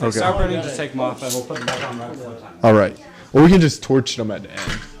burn. If they Okay. start burning, just take them off and we'll put them back on right before time. All right. Well, we can just torch them at the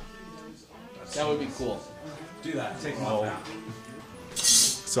end. That would be cool. Do that. Take them off now.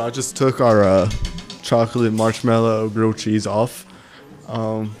 So I just took our chocolate marshmallow grilled cheese off.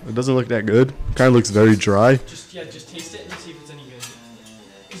 It doesn't look that good. Kind of looks very dry. Just taste it and see if it's any good.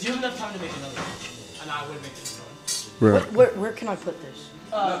 Cause you have enough time to make another one, and I would make this one. Right. Where can I put this?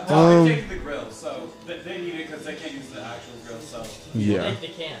 Well, they're taking the grill, so they need it because they can't use the actual grill, so. Yeah. They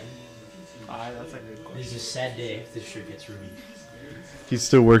can. Alright, that's a good question. This is a sad day if this shirt gets ruined. He's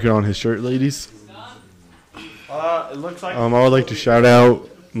still working on his shirt, ladies. It looks like. I would like to shout out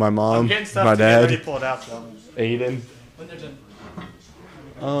my I'm mom, getting stuff my to get ready dad, to pull it out, though. Aiden. When they're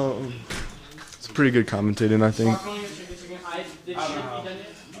done. It's pretty good commentating, I think. Did she done it?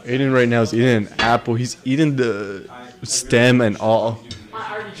 Aiden right now is eating an apple. He's eating the stem and all.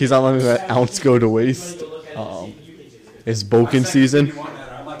 He's not letting that ounce go to waste. It's Boken season.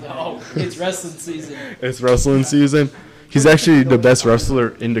 Oh, it's wrestling season. It's wrestling season. He's actually the best wrestler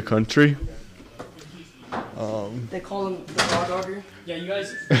in the country. They call him the raw dogger. Yeah, you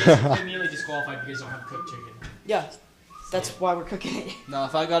guys immediately disqualified because you don't have cooked chicken. Yeah, that's why we're cooking it. No,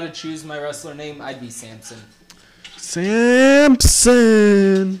 if I gotta choose my wrestler name, I'd be Samson.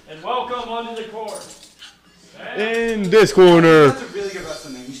 Samson And welcome onto the court. in this corner. That's a really good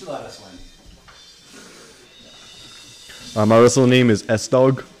wrestling name. You should let us win. My wrestling name is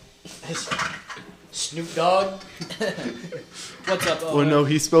S-Dog. Snoop Dogg. What's up? Oh no,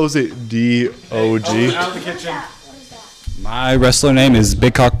 he spells it D-O-G. Out of the kitchen. My wrestler name is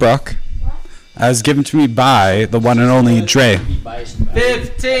Big Cock Brock, as given to me by the one and only Dre.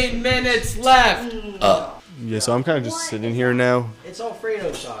 15 minutes left. Yeah, so I'm kind of just sitting here now, It's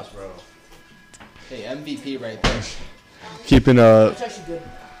Alfredo sauce, bro. Hey, MVP right there. keeping It's actually good.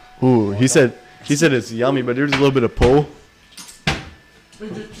 Ooh, he said He said it's yummy, but there's a little bit of pull.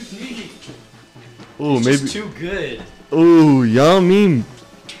 Ooh, It's maybe. just too good. Ooh, yummy. No,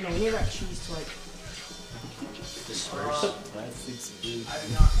 we need that cheese to like.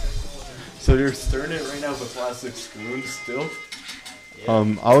 So you're stirring it right now with a plastic spoon still?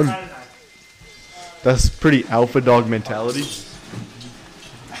 I would. That's pretty alpha dog mentality.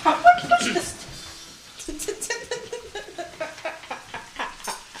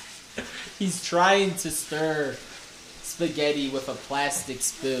 He's trying to stir spaghetti with a plastic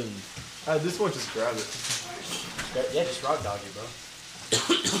spoon. This one, just grab it. Yeah, just raw dog it, bro.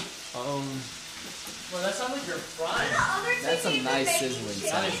 Well, that sounds like you're frying. That's some nice sizzling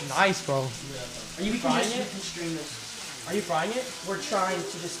That sound. is nice, bro. Are you frying it? Stream this. Are you frying it? We're trying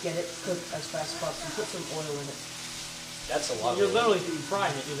to just get it cooked as fast as possible. Put some oil in it. That's a lot. You're literally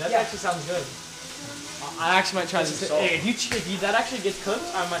frying it, dude. That actually sounds good. I actually might try this. Hey, if that actually gets cooked,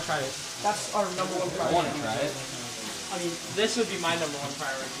 I might try it. That's our number one priority. I want to try it. I mean, this would be my number one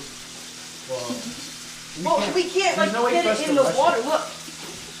priority. Well, we can't like get it in the water. Look.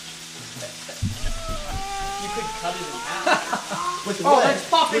 You could cut it in half. With what? That's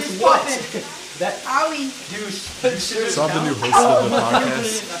popping. It's popping. That Owie. So I'm the new host of the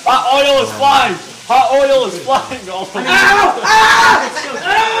podcast. Hot oil is flying. Hot oil is flying.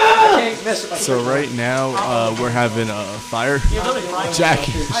 So right now we're having a fire. Jack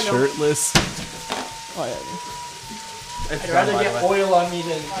is shirtless. Oh, yeah. I'd rather get oil on me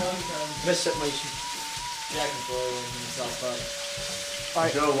than mess up my Jack is boiling himself up.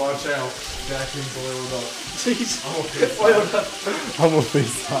 Joe, watch out. Jack is boiled up. Jeez. Oiled up. I'm a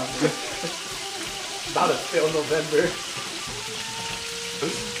FaceTime. About to fail November.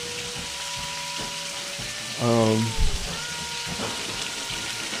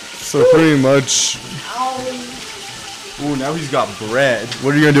 So pretty much. Ooh, now he's got bread.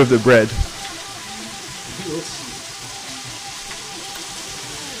 What are you gonna do with the bread?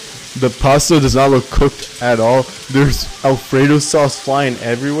 The pasta does not look cooked at all. There's Alfredo sauce flying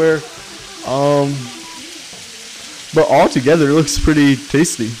everywhere. But all together it looks pretty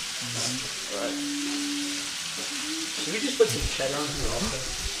tasty. Should we just put some cheddar on here also?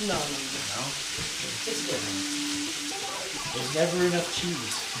 No. It's good. There's never enough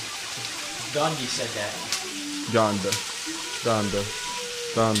cheese. Gandhi said that. Donda.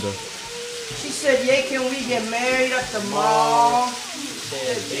 She said, "Yeah, can we get married at the mall?"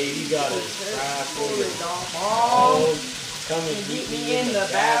 Said, baby, got a cry for your mall. Come and Meet me in the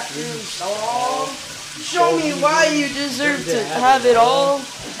bathroom stall. Show me why you deserve to have it all.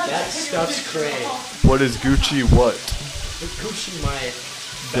 That stuff's crazy. What is Gucci what? Gucci my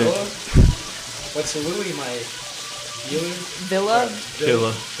Bella? What's Louis my dealer? Villa?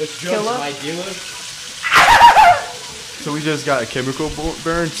 Killa. What's drugs Killa? my dealer? So we just got a chemical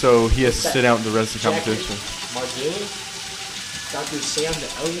burn, so he has to sit out the rest of the competition. My dealer? Dr. Sam the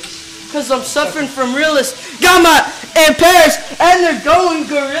Ellis? Cause I'm suffering from realist Gamma and Paris, and they're going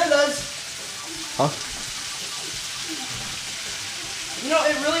gorillas. Huh? You know,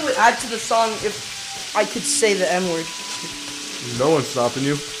 it really would add to the song if I could say the N word. No one's stopping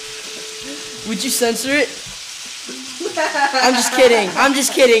you. Would you censor it? I'm just kidding. I'm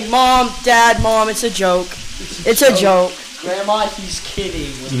just kidding. Mom, Dad, Mom, it's a joke. It's a joke. Grandma, he's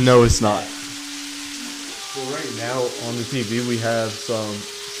kidding. No, it's not. So right now on the TV we have some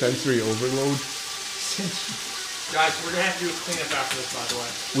sensory overload. Guys, we're gonna have to do a cleanup after this, by the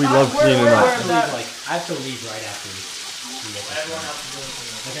way. We love cleaning up. I have to leave right after we get this. Everyone else is doing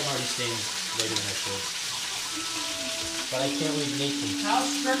cleanup. Like I'm already staying later than I should. But I can't leave Nathan. How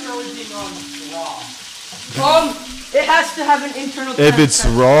strict are we being on raw? It has to have an internal. If it's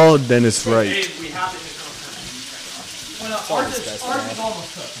raw, then it's right. Hey, we have the internal Well, no, ours is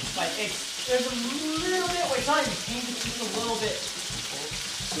almost cooked. Like, there's a little bit, it's not even pink, it's just a little bit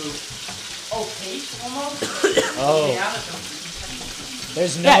opaque almost. Oh. Yeah,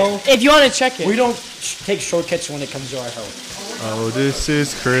 There's no. Yeah, if you want to check it. We don't take shortcuts when it comes to our health. Oh, this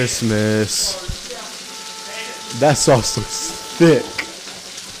is Christmas. That sauce looks thick.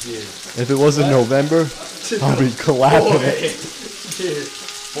 If it wasn't November, I'll be clapping it.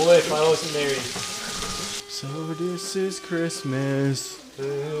 Boy, if I wasn't married. So this is Christmas.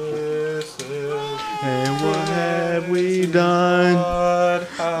 And what have we done?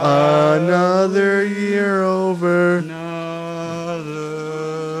 Another year over.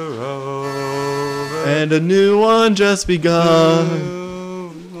 And a new one just begun.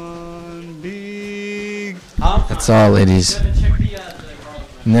 That's all, ladies.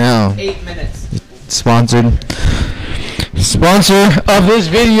 Now, 8 minutes. Sponsor of this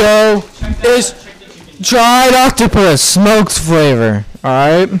video is dried octopus, smoked flavor. All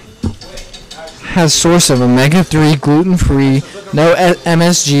right. has source of omega-3, gluten-free, no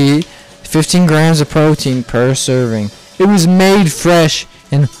MSG, 15 grams of protein per serving. It was made fresh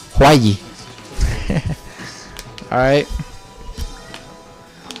in Hawaii. Alright.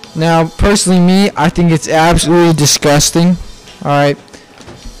 Now, personally, me, I think it's absolutely disgusting. Alright.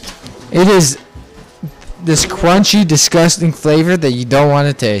 It is this crunchy, disgusting flavor that you don't want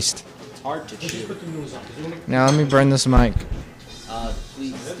to taste. It's hard to chew. Now, let me burn this mic.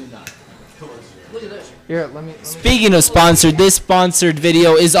 Please do not. Here, let me. Speaking of sponsored, this sponsored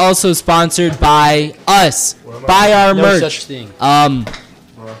video is also sponsored by us, by our No merch. such thing.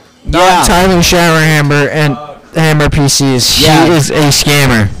 Not Tyler Showerhammer and Hammer PCs. Yeah. He is a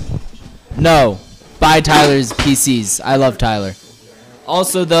scammer. No, buy Tyler's PCs. I love Tyler.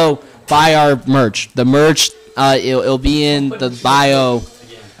 Also, though, buy our merch. The merch, it'll be in the bio.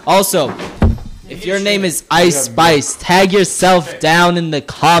 Also, if your name is Ice Spice, tag yourself down in the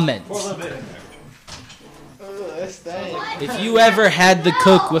comments. If you ever had to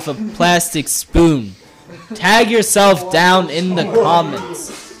cook with a plastic spoon, tag yourself down in the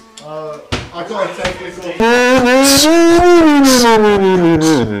comments. I call it technical.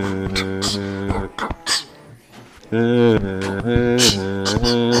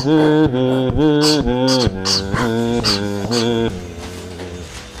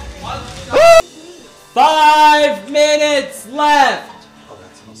 5 minutes left. Oh,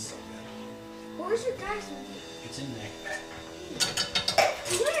 that smells so good. Where's your guys? It's in there.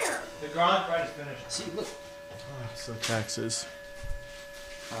 Where? The garlic bread is finished. See, look. So taxes.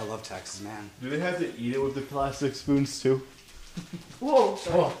 I love taxes, man. Do they have to eat it with the plastic spoons too? Whoa.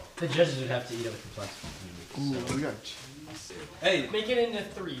 Oh, the judges would have to eat it with the plastic. Ooh, we got. Hey, Make it into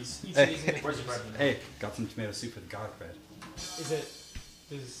threes. Each hey, of these into where's the threes. bread? Hey, got some tomato soup with garlic bread. Is it?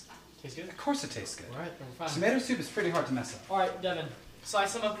 Does taste good? Of course it tastes good. All right, then we're fine. Tomato soup is pretty hard to mess up. All right, Devin.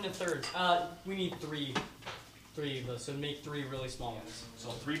 Slice them up into thirds. We need three of those. So make 3 really small ones. So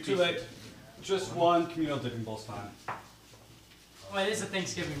 3 pieces. Too late. Just one communal dipping bowl's fine. Well, it is a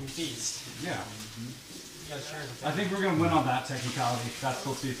Thanksgiving feast. Yeah. You gotta share the I think we're gonna win on that technicality. That's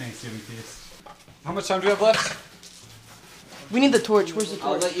supposed to be a Thanksgiving feast. How much time do we have left? We need the torch. Where's the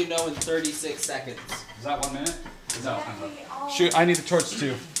I'll torch? let you know in 36 seconds. Is that 1 minute? Is that 1 minute? Shoot, I need the torch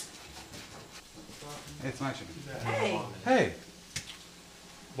too. Hey, it's my chicken. Hey. Hey.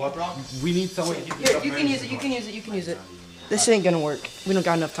 What, bro? We need someone. Here, you can use it. You can use it. You can use it. This ain't gonna work. We don't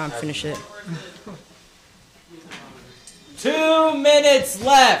got enough time to finish it. 2 minutes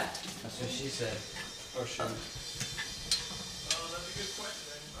left. That's what she said. Oh shoot.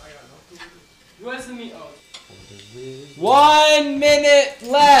 Who has the meat? Oh. 1 minute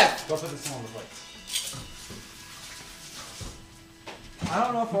left. Go put this on the plate. I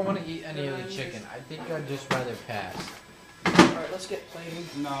don't know if I want to eat any of the chicken. I think I'd just rather pass. Alright, let's get plating.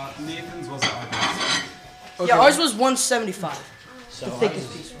 No, Nathan's wasn't like this. Yeah, ours was 175. So the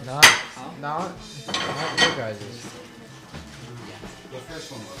thickest piece. Not your guys's. The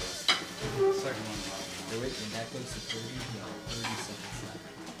first one was. The second one was. Wait, when that goes to 30, no,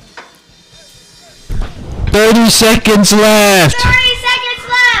 30 seconds left. 30 seconds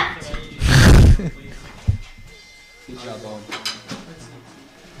left! Good job, Owen.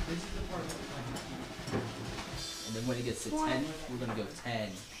 And then when it gets to 10, we're gonna go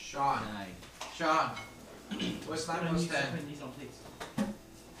 10. Sean. 9. Sean. What's 9 plus 10?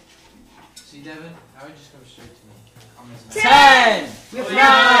 See, Devin? I would just go straight to me. 10, 9,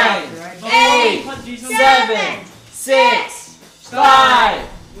 8, 7, 6, 5,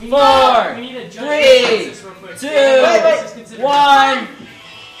 4, 3, 2, 1.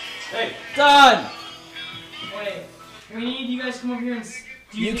 Hey. Done. Wait. We need you guys to come over here and.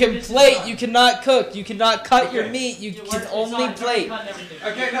 You can plate. You cannot cook. You cannot cut your meat. You can only plate.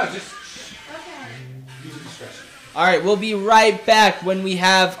 Okay, no, just. Use your discretion. All right, we'll be right back when we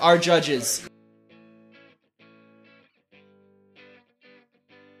have our judges.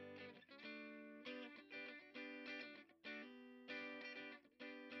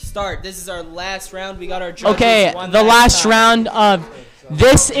 Start. This is our last round. We got our judges. Okay, one the last time. round of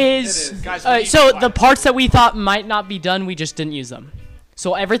this is Guys, so the parts that we thought might not be done, we just didn't use them.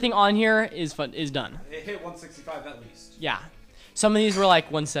 So everything on here is done. It hit 165 at least. Yeah, some of these were like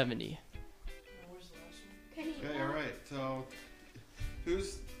 170. Okay, all right. So,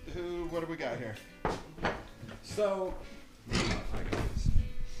 what do we got here? So,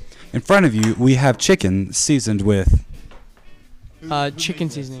 in front of you, we have chicken seasoned with. Chicken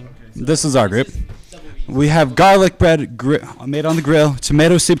seasoning. This is our group. We have garlic bread made on the grill,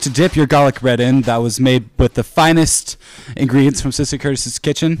 tomato soup to dip your garlic bread in. That was made with the finest ingredients from Sister Curtis's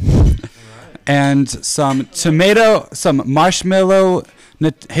kitchen, and some marshmallow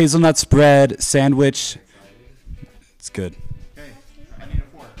hazelnut spread sandwich. It's good.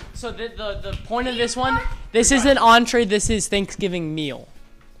 So the point of this one, this isn't entree. This is Thanksgiving meal.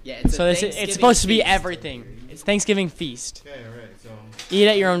 Yeah, it's so it's supposed to be everything. It's Thanksgiving feast. Okay, all right. So Eat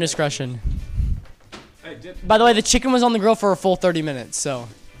at your own discretion. By the way, the chicken was on the grill for a full 30 minutes, so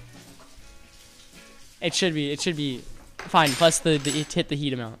it should be fine. Plus it hit the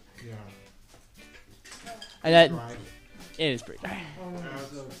heat amount. Yeah. And that it is pretty dry.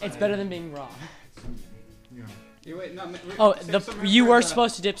 It's better than being raw. Yeah. Oh, you were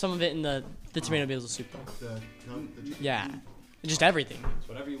supposed to dip some of it in the tomato basil soup though. Yeah, just everything. It's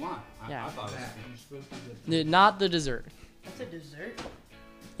whatever you want. I thought it was. Not the dessert. That's a dessert.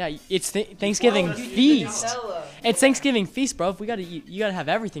 Yeah, it's Thanksgiving feast. It's Thanksgiving feast, bro. We gotta eat. You gotta have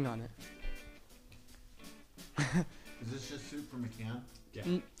everything on it. Is this just soup from a can?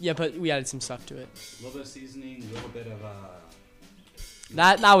 Yeah. Yeah, but we added some stuff to it. A little bit of seasoning, a little bit of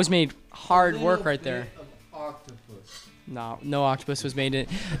That was made hard work right there. Octopus. No octopus was made in.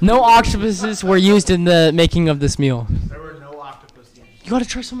 No octopuses were used in the making of this meal. There were no octopuses. You gotta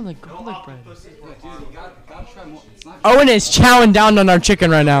try some of the garlic bread. gotta try more. It's not Owen is chowing down on our chicken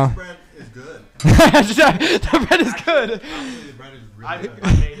right now. The bread is good. The bread is good. Actually, the bread is really I good.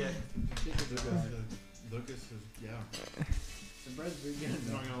 made it. Lucas is, yeah. The bread's really good.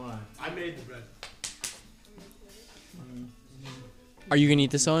 I'm not gonna lie. I made the bread. Are you gonna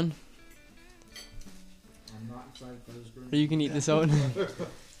eat this, Owen? I'm not excited for this green Are you gonna eat this, Owen?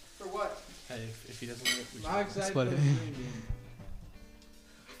 For what? Hey, if he doesn't get it, Not excited Split for it. the green bean.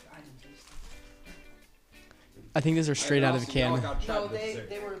 I think these are straight out of a can. No,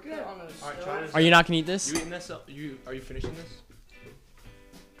 they were put on a stove. Are you not gonna eat this? You eating this? Are you finishing this?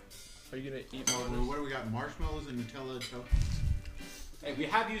 Are you gonna eat more of this? What do we got? Marshmallows and Nutella and chocolate? Hey, we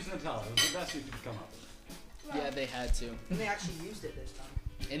have used Nutella. It was the best we could come up with. Yeah, they had to. And they actually used it this time.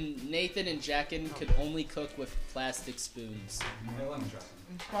 And Nathan and Jackin could only cook with plastic spoons.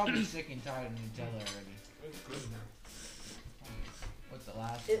 It's probably sick and tired of Nutella already. It's good now. What's the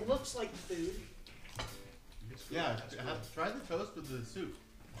last? It looks like food. Yeah, try the toast with the soup.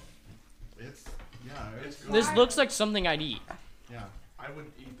 It's, yeah, it's good. This looks like something I'd eat. Yeah. I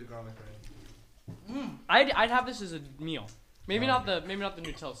would eat the garlic bread. I'd have this as a meal. Maybe not the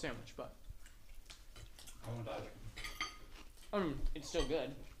Nutella sandwich, but it's still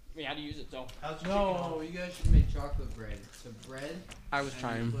good. I mean, how do you use it though? No, you guys should make chocolate bread. So bread. I was and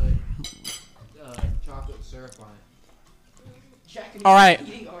trying. you Put chocolate syrup on it. All right.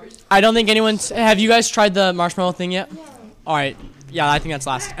 I don't think anyone's. Have you guys tried the marshmallow thing yet? Yeah. All right. Yeah, I think that's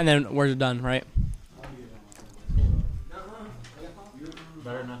last, and then we're done, right?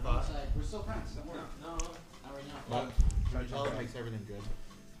 Better than I thought. We're still friends. Don't worry. No, not right now. But Nutella makes everything good.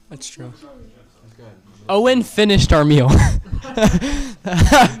 That's true. It's good. Owen finished our meal.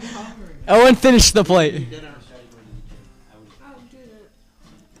 Owen finished the plate.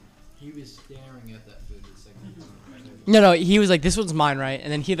 He was staring at that food the second time. No, he was like, "This one's mine, right?"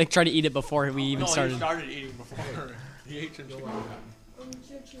 And then he like tried to eat it before we even started. He started eating before. He ate your chicken.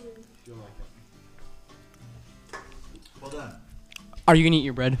 Well done. Are you gonna eat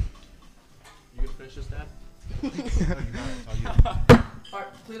your bread? You gonna finish this, Dad? Alright,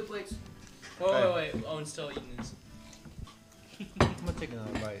 clear the plates. Wait. Owen's still eating this. I'm gonna take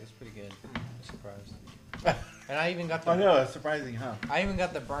another bite. It's pretty good. I'm surprised. And I even got the. I know, it's surprising, huh? I even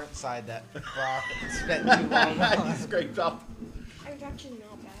got the burnt side that broth spent too long on. Scraped up. It's actually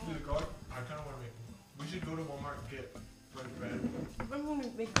not bad. Dude, I kind of want to make. We should go to Walmart and get fresh bread. I'm gonna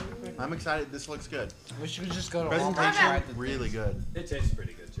make bread. I'm excited. This looks good. We should just go to Walmart and try Presentation, the really good. It tastes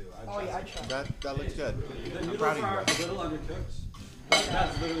pretty good too. Oh yeah, I tried. That looks good. The I'm proud noodles of are you. a little undercooked.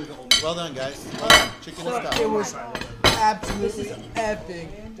 That's literally the only. Well done, guys. Chicken and stuff. It was absolutely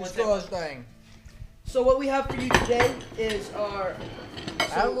epic. Disgusting. So what we have for you today is our.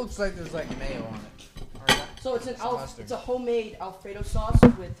 That looks like there's like mayo on it. So it's mustard. it's a homemade Alfredo sauce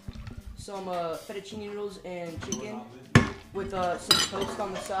with some fettuccine noodles and chicken, with some toast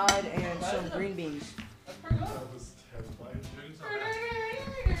on the side and some green beans.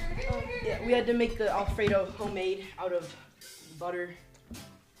 Yeah, we had to make the Alfredo homemade out of butter.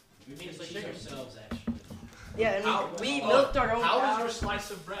 We made chicken ourselves, actually. Yeah, and we milked our own How was cows. your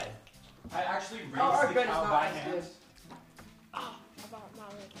slice of bread? I actually raised Our the bread is cow not by as hand. good.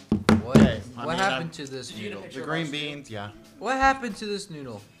 What happened to this Did you get a noodle? picture The of green ours? beans, yeah. What happened to this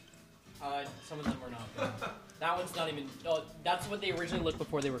noodle? Some of them were not good. That one's not even. Oh, that's what they originally looked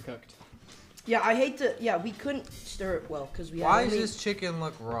before they were cooked. Yeah, I hate to. Yeah, we couldn't stir it well because we. Had Why does only, this chicken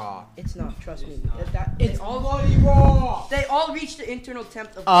look raw? It's not. Trust me. It's bloody raw. They all reached the internal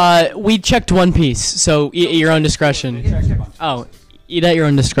temp of. We checked one piece, so at your own discretion. Oh, Eat at your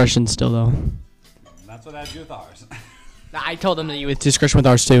own discretion still, though. That's what I do with ours. Nah, I told them to eat with discretion with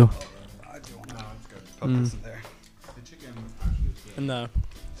ours, too. I don't know. It's good. Put this in there. The chicken. And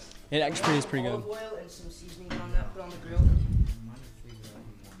it actually is pretty good. Olive oil and some seasoning on that, put on the grill.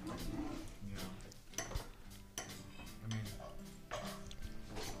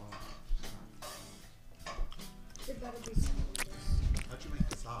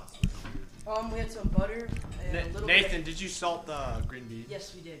 We had some butter and a little Nathan, bit. did you salt the green beans?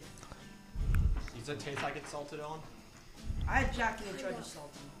 Yes, we did. Does it taste like it's salted on? I had Jack in charge of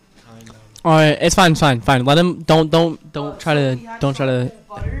salting. Kind of. All right, it's fine. Let him. Don't try to. Don't try to.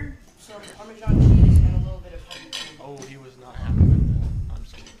 Butter, some Parmesan cheese, and a little bit of heavy cream. Oh, he was not happy with that. I'm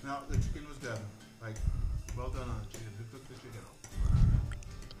just kidding. No, the chicken was good. Like, well done on the chicken. Who cooked the chicken?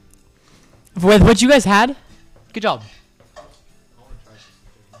 With what you guys had, good job.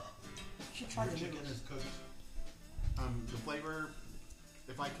 The chicken is cooked. The flavor,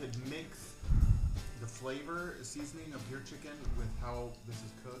 if I could mix the flavor seasoning of your chicken with how this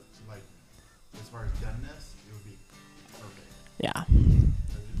is cooked, like as far as doneness, it would be perfect. Yeah.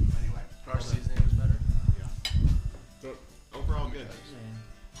 Anyway, Our seasoning was better. Yeah. But overall, good.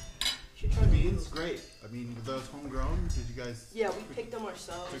 The beans, great. I mean, were those homegrown? Did you guys? Yeah, we picked them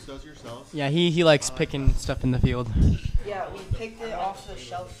ourselves. Pick those yourselves? Yeah, he likes picking stuff in the field. Yeah, we picked it off the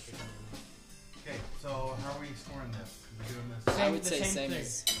shelf. Okay, so how are we scoring this? We're doing this. I would say same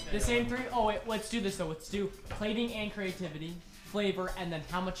as. The same three. Oh wait, let's do this though. Let's do plating and creativity, flavor, and then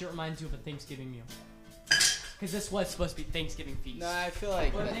how much it reminds you of a Thanksgiving meal. Because this was supposed to be Thanksgiving feast. No, I feel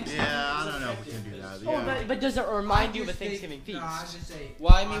like. Yeah, I don't know if we can do that. Oh, Yeah. but does it remind you of a Thanksgiving feast?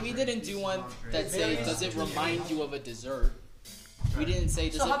 Well, I mean, we didn't do one that say, does it remind you of a dessert? We didn't say,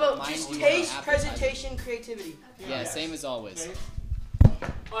 does So it how about remind just you taste, of an appetizer? presentation, creativity? Yeah, same as always.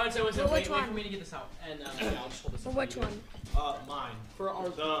 Alright, so wait which for one? me to get this out. And yeah, I'll just hold this For up which you. one? Mine. For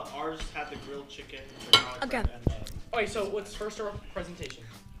ours. Ours had the grilled chicken, the garlic Okay. bread, and Okay, so what's first our presentation?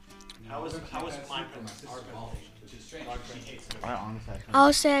 how was mine from our presentation? I honestly.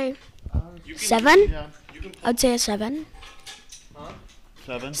 I'll say You can- 7. yeah, you can- I'd say a 7. Huh?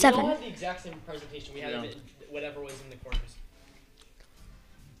 7. Seven. We all had the exact same presentation. We had it in whatever was in the corners.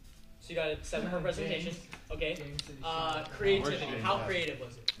 So you got a 7 for presentation. Okay. Creativity. How creative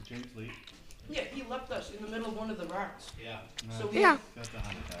was it? James Lee. Yeah, he left us in the middle of one of the racks. Yeah. So we Yeah. That's a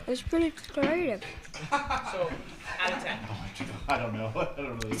 100. It was pretty creative. So out of 10. I don't know. I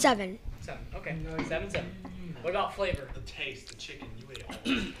don't really. 7. 7. Okay. 7. What about flavor? The taste, the chicken, you ate all.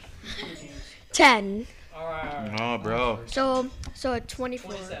 10. Alright. Oh, bro. So a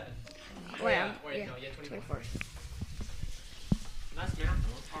 24. 27. Wait, yeah, I'm- wait, yeah, no, yeah, 24. Nice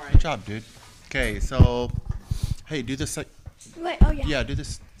math. Alright. Good job, dude. Okay, so, hey, do this. Wait, oh yeah. Yeah, do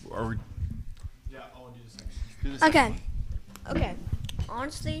this. Or Yeah, I'll do the second. do the second Okay. one. Okay.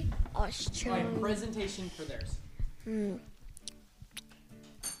 Honestly, I was Alright, chilling. presentation for theirs.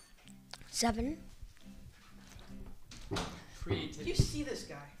 7. Do Creativity. you see this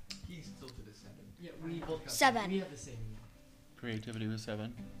guy? He's still to the 7. Yeah, we both got 7. We have the same. Creativity was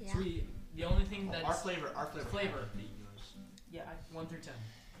 7. Yeah. So the only thing that's Our flavor. Flavor. Yeah, 1 through 10.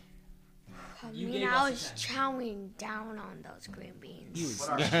 I You mean, gave I us a was 10. chowing down on those green beans. He was The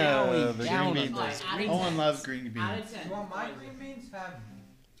chowing green down beans. on those. Alright, No one loves green beans. Out of 10. You want my green beans? Have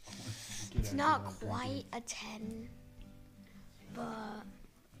It's not quite a 10, but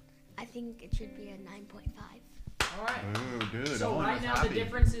I think it should be a 9.5. Alright. Oh, dude. So Owen right is now happy. the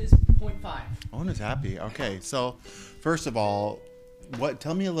difference is 0.5. Owen is happy. Okay, so first of all,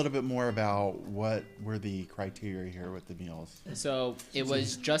 tell me a little bit more about what were the criteria here with the meals. So it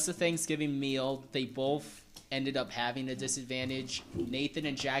was just a Thanksgiving meal. They both ended up having a disadvantage. Nathan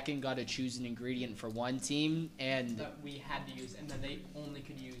and Jackin got to choose an ingredient for one team, and That we had to use, and then they only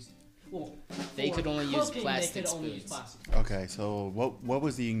could use. Well, they for could only use cooking, plastic they could only use spoons. plastic. Okay, so what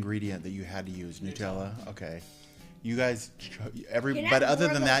was the ingredient that you had to use? Nutella. Okay, you guys, Can I but have other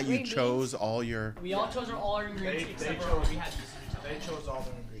more than of that, those you green chose all your. We all chose all our ingredients They except for chose- we had to use Nutella. They chose all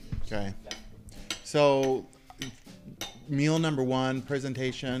the ingredients. Okay, so meal number 1,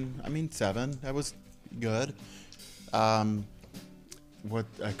 presentation. I mean 7. That was good. What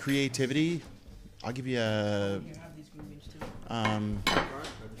creativity? I'll give you a. You have these green beans too.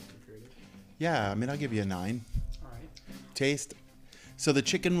 Yeah, I mean I'll give you a 9. Alright. Taste. So the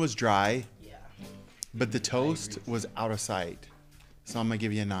chicken was dry, Yeah. but the toast was out of sight. So I'm gonna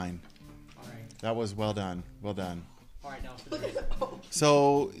give you a 9. Alright. That was well done. Well done. Alright, now for the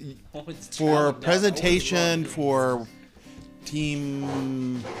So Oh, it's for chowing down. presentation for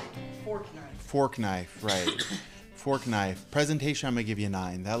team Fork knife. fork knife, right? Fork knife presentation. I'm gonna give you a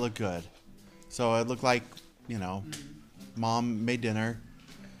 9. That looked good. So it looked like, you know, Mom made dinner.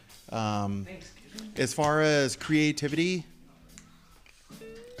 As far as creativity,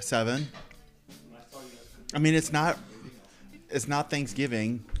 7. I mean, it's not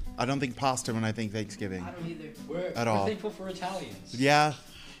Thanksgiving. I don't think pasta when I think Thanksgiving. I don't either. At all. We're thankful for Italians. Yeah.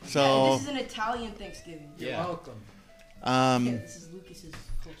 So. Yeah, this is an Italian Thanksgiving. You're welcome. This is Lucas's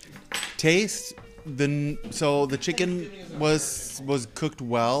culture. Taste. So the chicken was cooked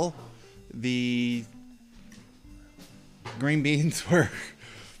well. The green beans were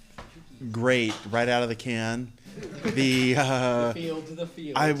great right out of the can. The field.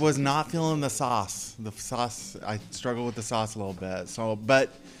 I was not feeling the sauce. The sauce, I struggled with the sauce a little bit. So,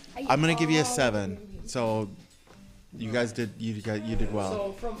 but I'm gonna give you a 7. So, you guys did well.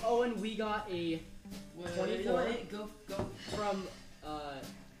 So from Owen, we got a 24. Go. From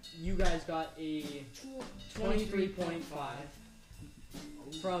you guys got a 23.5.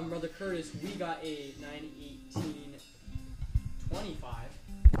 From Brother Curtis, we got a 9/18/25,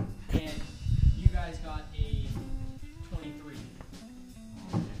 and you guys got a 23.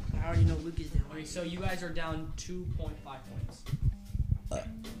 I already know Luke is down. Okay, so you guys are down 2.5 points.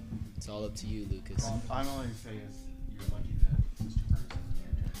 It's all up to you, Lucas. I'm only saying you're lucky that Mr.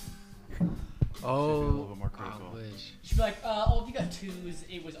 Ferguson. Oh, a little bit more critical. I wish. She'd be like, oh, if you got 2s,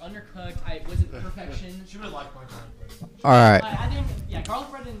 it was undercooked. It wasn't perfection. She would have liked my garlic bread. All right. I think, yeah, garlic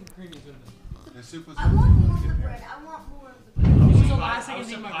bread and green beans would have been. The soup was. I want more of the bread. I want more of the bread. This was the last thing I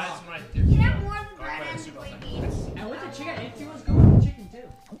did my surprised vlog. when I dipped Can you have more of the bread garlic and soup, the I was green like, beans? And with the chicken, if you was good with the chicken too.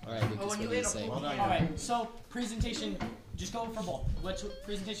 All right, Lucas, what do you say? Alright, so presentation, just go for both. What's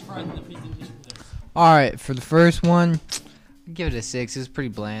presentation for and then the presentation for this? All right, for the first one, I'd give it a 6. It's pretty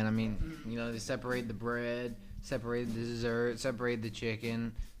bland. I mean, you know, they separated the bread, separated the dessert, separated the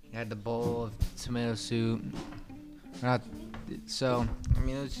chicken. You had the bowl of tomato soup. So, I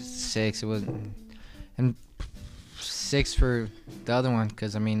mean, it was just a 6. It wasn't, and 6 for the other one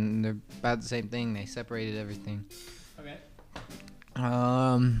because I mean they're about the same thing. They separated everything. Okay.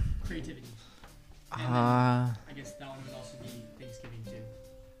 Creativity. I guess that one would also be Thanksgiving too.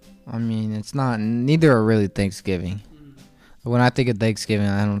 I mean, it's not. Neither are really Thanksgiving. When I think of Thanksgiving,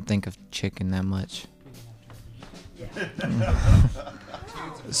 I don't think of chicken that much.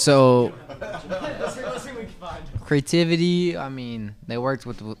 So, creativity. I mean, they worked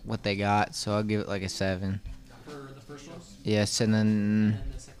with what they got, so I'll give it like a 7. For the first one? Yes, and then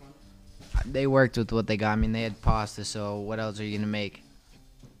And the second one? they worked with what they got. I mean, they had pasta, so what else are you gonna make?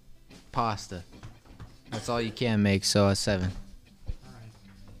 Pasta. That's all you can make, so a 7. Alright.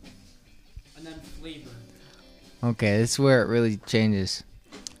 And then flavor. Okay, this is where it really changes.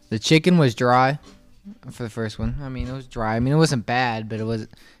 The chicken was dry for the first one. I mean, it was dry. I mean, it wasn't bad, but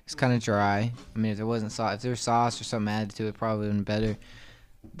it's kind of dry. I mean, if there wasn't sauce, if there was sauce or something added to it, probably would have been better.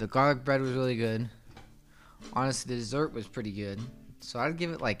 The garlic bread was really good. Honestly, the dessert was pretty good. So I'd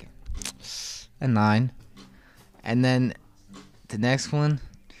give it like a 9. And then the next one,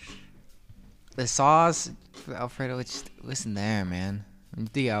 the sauce for Alfredo, it just wasn't there, man. When you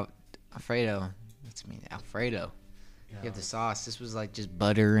think Alfredo, that's me, Alfredo. You have the sauce. This was like just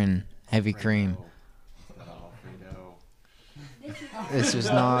butter and heavy cream. This was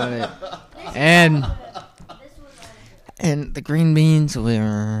not it. And the green beans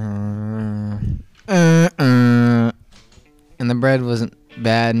were and the bread wasn't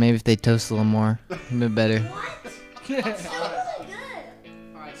bad. Maybe if they toast a little more, a bit better. Alright,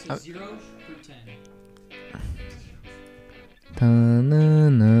 so 0 through 10. I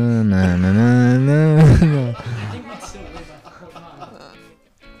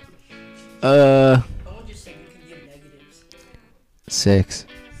just say you can give negatives. 6.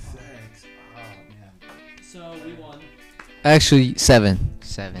 So we won. Actually, 7.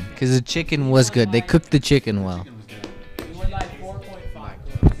 7. Because the chicken was good. They cooked the chicken well. We won by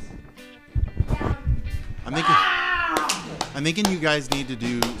 4.5. I'm thinking you guys need to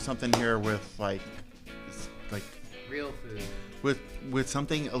do something here with like Real food. with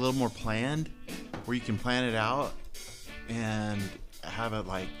something a little more planned, where you can plan it out and have it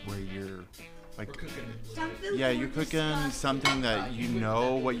like where you're like you're cooking something that you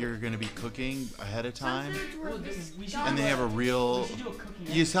know what you're gonna be cooking ahead of time, and they have a real.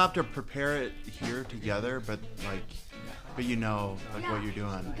 You just have to prepare it here together, but you know like what you're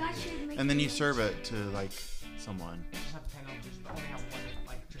doing, and then you serve it to like someone.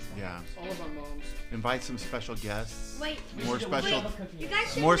 Yeah. All of our moms. Invite some special guests. Wait. More special. You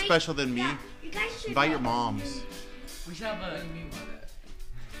guys should More make- special than me. yeah, you guys should Invite make- your moms. We should have a.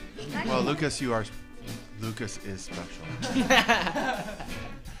 Well, Lucas is special.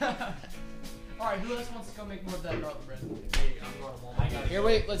 Alright, who else wants to go make more of that garlic bread? Here,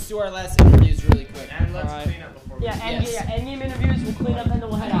 wait. Let's do our last interviews really quick. And let's Alright. clean up before we End game interviews. We'll clean up and then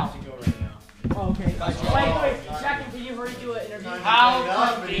we'll head out. Oh, okay. Wait. Jackie, can you hurry do an interview? How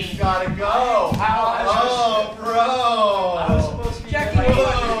fucking gotta go? Oh, bro. I was supposed to be Jackie,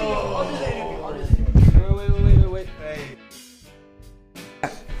 Wait.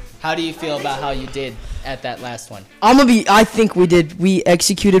 How do you feel about how you did at that last one? I think we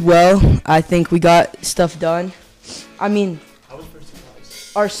executed well. I think we got stuff done. I mean,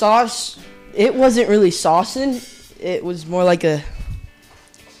 our sauce, it wasn't really saucing. It was more like a,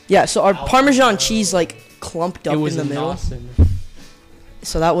 so our Parmesan cheese like clumped up in the middle.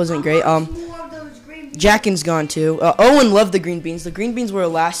 So that wasn't great. Jackin's gone too. Owen loved the green beans. The green beans were a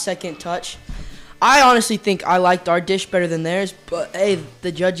last second touch. I honestly think I liked our dish better than theirs, but hey,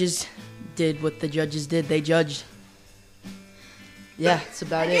 the judges did what the judges did. They judged. Yeah, that's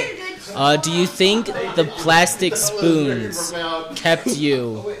about it. Do you think the plastic spoons kept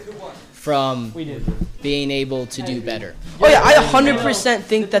you from being able to do better? Oh yeah, I 100%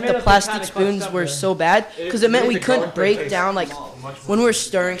 think that the plastic spoons were so bad because it meant we couldn't break down, like when we were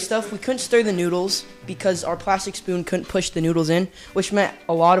stirring stuff, we couldn't stir the noodles because our plastic spoon couldn't push the noodles in, which meant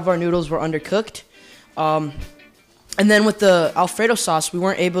a lot of our noodles were undercooked. And then with the Alfredo sauce, we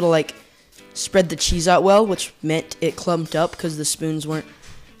weren't able to like spread the cheese out well, which meant it clumped up because the spoons weren't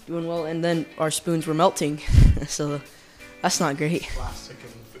doing well, and then our spoons were melting. So that's not great.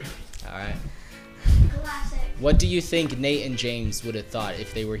 All right. What do you think Nate and James would have thought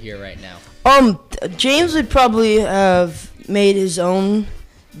if they were here right now? James would probably have made his own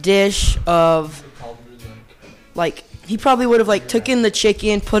dish of, like, he probably would have like taken the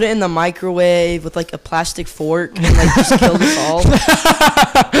chicken, put it in the microwave with like a plastic fork, and like just killed us all.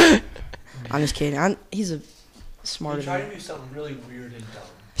 I'm just kidding. He's a smarter than me. Try to do something really weird and dumb.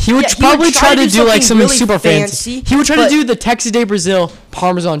 He would probably try to do like something really super fancy. He would try to do the Texas de Brazil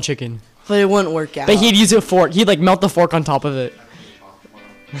Parmesan chicken. But it wouldn't work out. But he'd use a fork. He'd like melt the fork on top of it.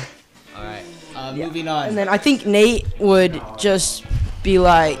 All right. Moving on. And then I think Nate would just be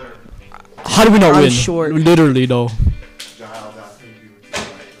like, how do we not I'm win? short. Literally, though.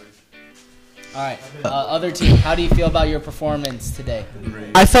 All right. Other team, how do you feel about your performance today?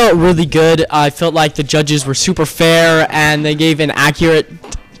 I felt really good. I felt like the judges were super fair and they gave an accurate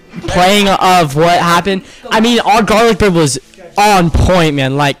playing of what happened. I mean, our garlic bread was on point,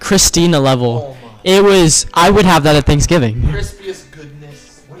 man. Like Christina level. It was. I would have that at Thanksgiving. Crispiest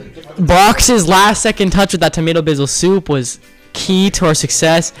goodness. Brock's last second touch with that tomato basil soup was key to our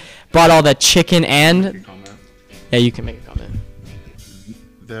success. Brought all that chicken and. Yeah, you can make a comment.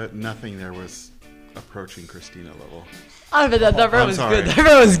 Nothing there was approaching Christina level. I bet that bread was sorry. good. That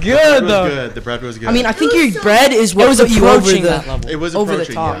bread was good, though. The bread was good. I mean, I think your bread is what was put you over approaching the that level. It was over the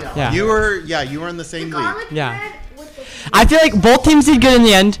approaching. top. Yeah. Yeah. You were in the same league. Yeah. I feel like both teams did good in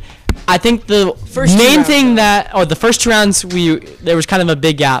the end. I think the First main thing the first 2 rounds there was kind of a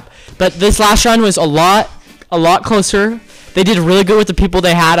big gap, but this last round was a lot closer. They did really good with the people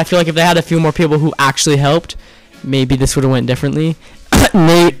they had. I feel like if they had a few more people who actually helped, maybe this would have went differently.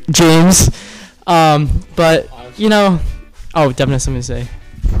 Nate, James, but you know, Devin has something to say.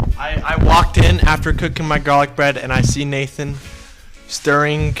 I walked in after cooking my garlic bread and I see Nathan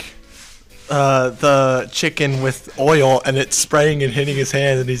stirring the chicken with oil and it's spraying and hitting his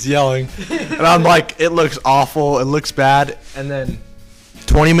hand and he's yelling and I'm like, it looks awful, it looks bad, and then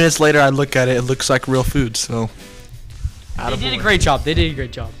 20 minutes later I look at it, it looks like real food. So They did a great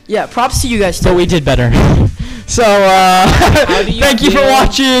job. Yeah, props to you guys too. But we did better. So thank you for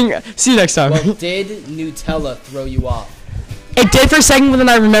watching. See you next time. Well, did Nutella throw you off? It did for a second, but then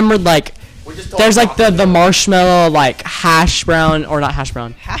I remembered like there's like the marshmallow like hash brown, or not hash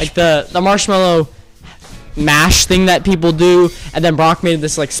brown, like the marshmallow mash thing that people do, and then Brock made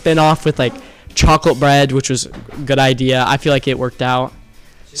this like spin off with like chocolate bread, which was a good idea. I feel like it worked out.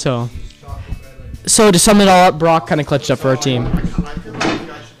 So to sum it all up, Brock kind of clutched up for our team. I feel like you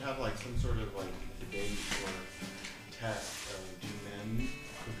guys should have like some sort of like debate or test of do men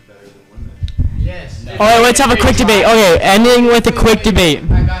cook better than women? Yes. All right, let's have a quick debate. Okay, ending with a quick debate.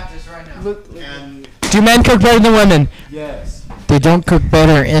 I got this right now. And Do men cook better than women? Yes. They don't cook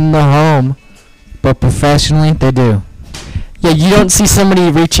better in the home, but professionally they do. Yeah, you don't see somebody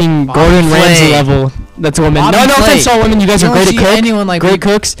reaching Gordon Ramsay level. That's a woman. No offense to all women. You guys are great at cook. Anyone like great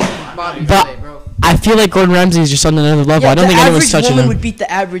cooks. But I feel like Gordon Ramsay is just on another level. Yeah, I don't think anyone's touching woman him. would beat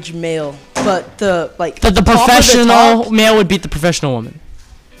the average male, but the The professional male would beat the professional woman.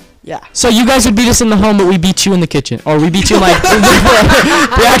 Yeah. So you guys would beat us in the home, but we beat you in the kitchen, or we beat you in like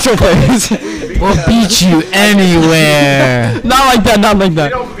the actual place. We'll beat you anywhere. Not like that. Not like We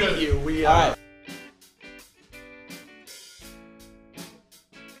that. don't beat you. We All right.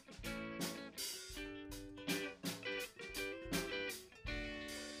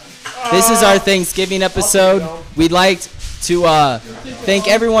 This is our Thanksgiving episode. We'd like to thank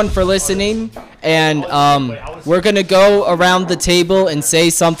everyone for listening, and we're going to go around the table and say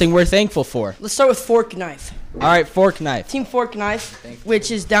something we're thankful for. Let's start with fork knife. All right, fork knife. Team fork knife,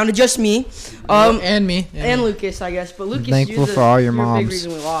 which is down to just me. And me. And Lucas, I guess. But Lucas, Thankful for all your you're a moms. big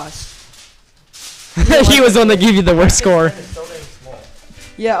reason we lost. He was the one that gave you the worst score.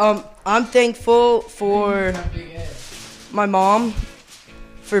 Yeah, I'm thankful for my mom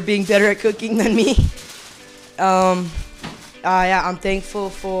for being better at cooking than me. Yeah, I'm thankful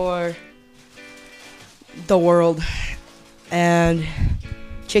for the world and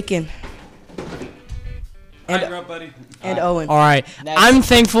chicken. And, You're up, buddy. And Owen. All right. I'm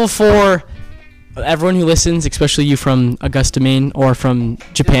thankful for everyone who listens, especially you from Augusta, Maine, or from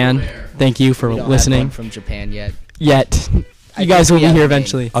Japan. Thank you for We don't have listening. one from Japan yet. You guys will be here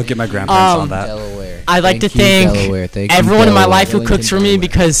eventually. I'll get my grandparents on that. Delaware. I'd like to Thank you, thank Delaware. Thank you, everyone in my Delaware. life who cooks for me,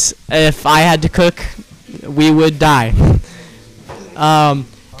 because if I had to cook, we would die.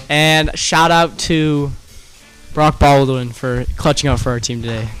 And shout out to Brock Baldwin for clutching out for our team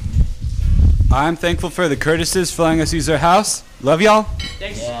today. I'm thankful for the Curtises for letting us use their house. Love y'all.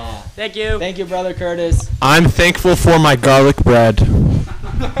 Thanks. Yeah. Thank you. Thank you, Brother Curtis. I'm thankful for my garlic bread. Who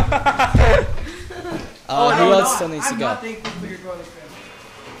else still needs to go?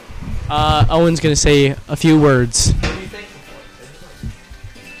 Owen's going to say a few words.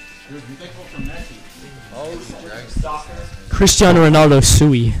 Cristiano Ronaldo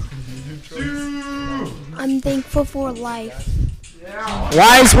Sui. I'm thankful for life.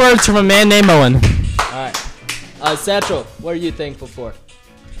 Wise words from a man named Owen. All right. Satchel, what are you thankful for?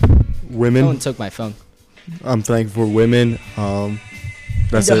 Women. Someone took my phone. I'm thankful for women.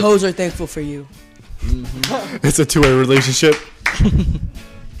 That's the it. hoes are thankful for you. It's a two-way relationship.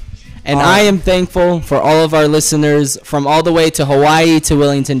 And I am thankful for all of our listeners from all the way to Hawaii to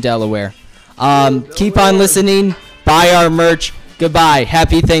Wellington, Delaware. Keep on listening. Buy our merch. Goodbye.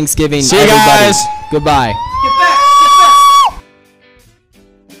 Happy Thanksgiving, See you everybody. guys. Goodbye.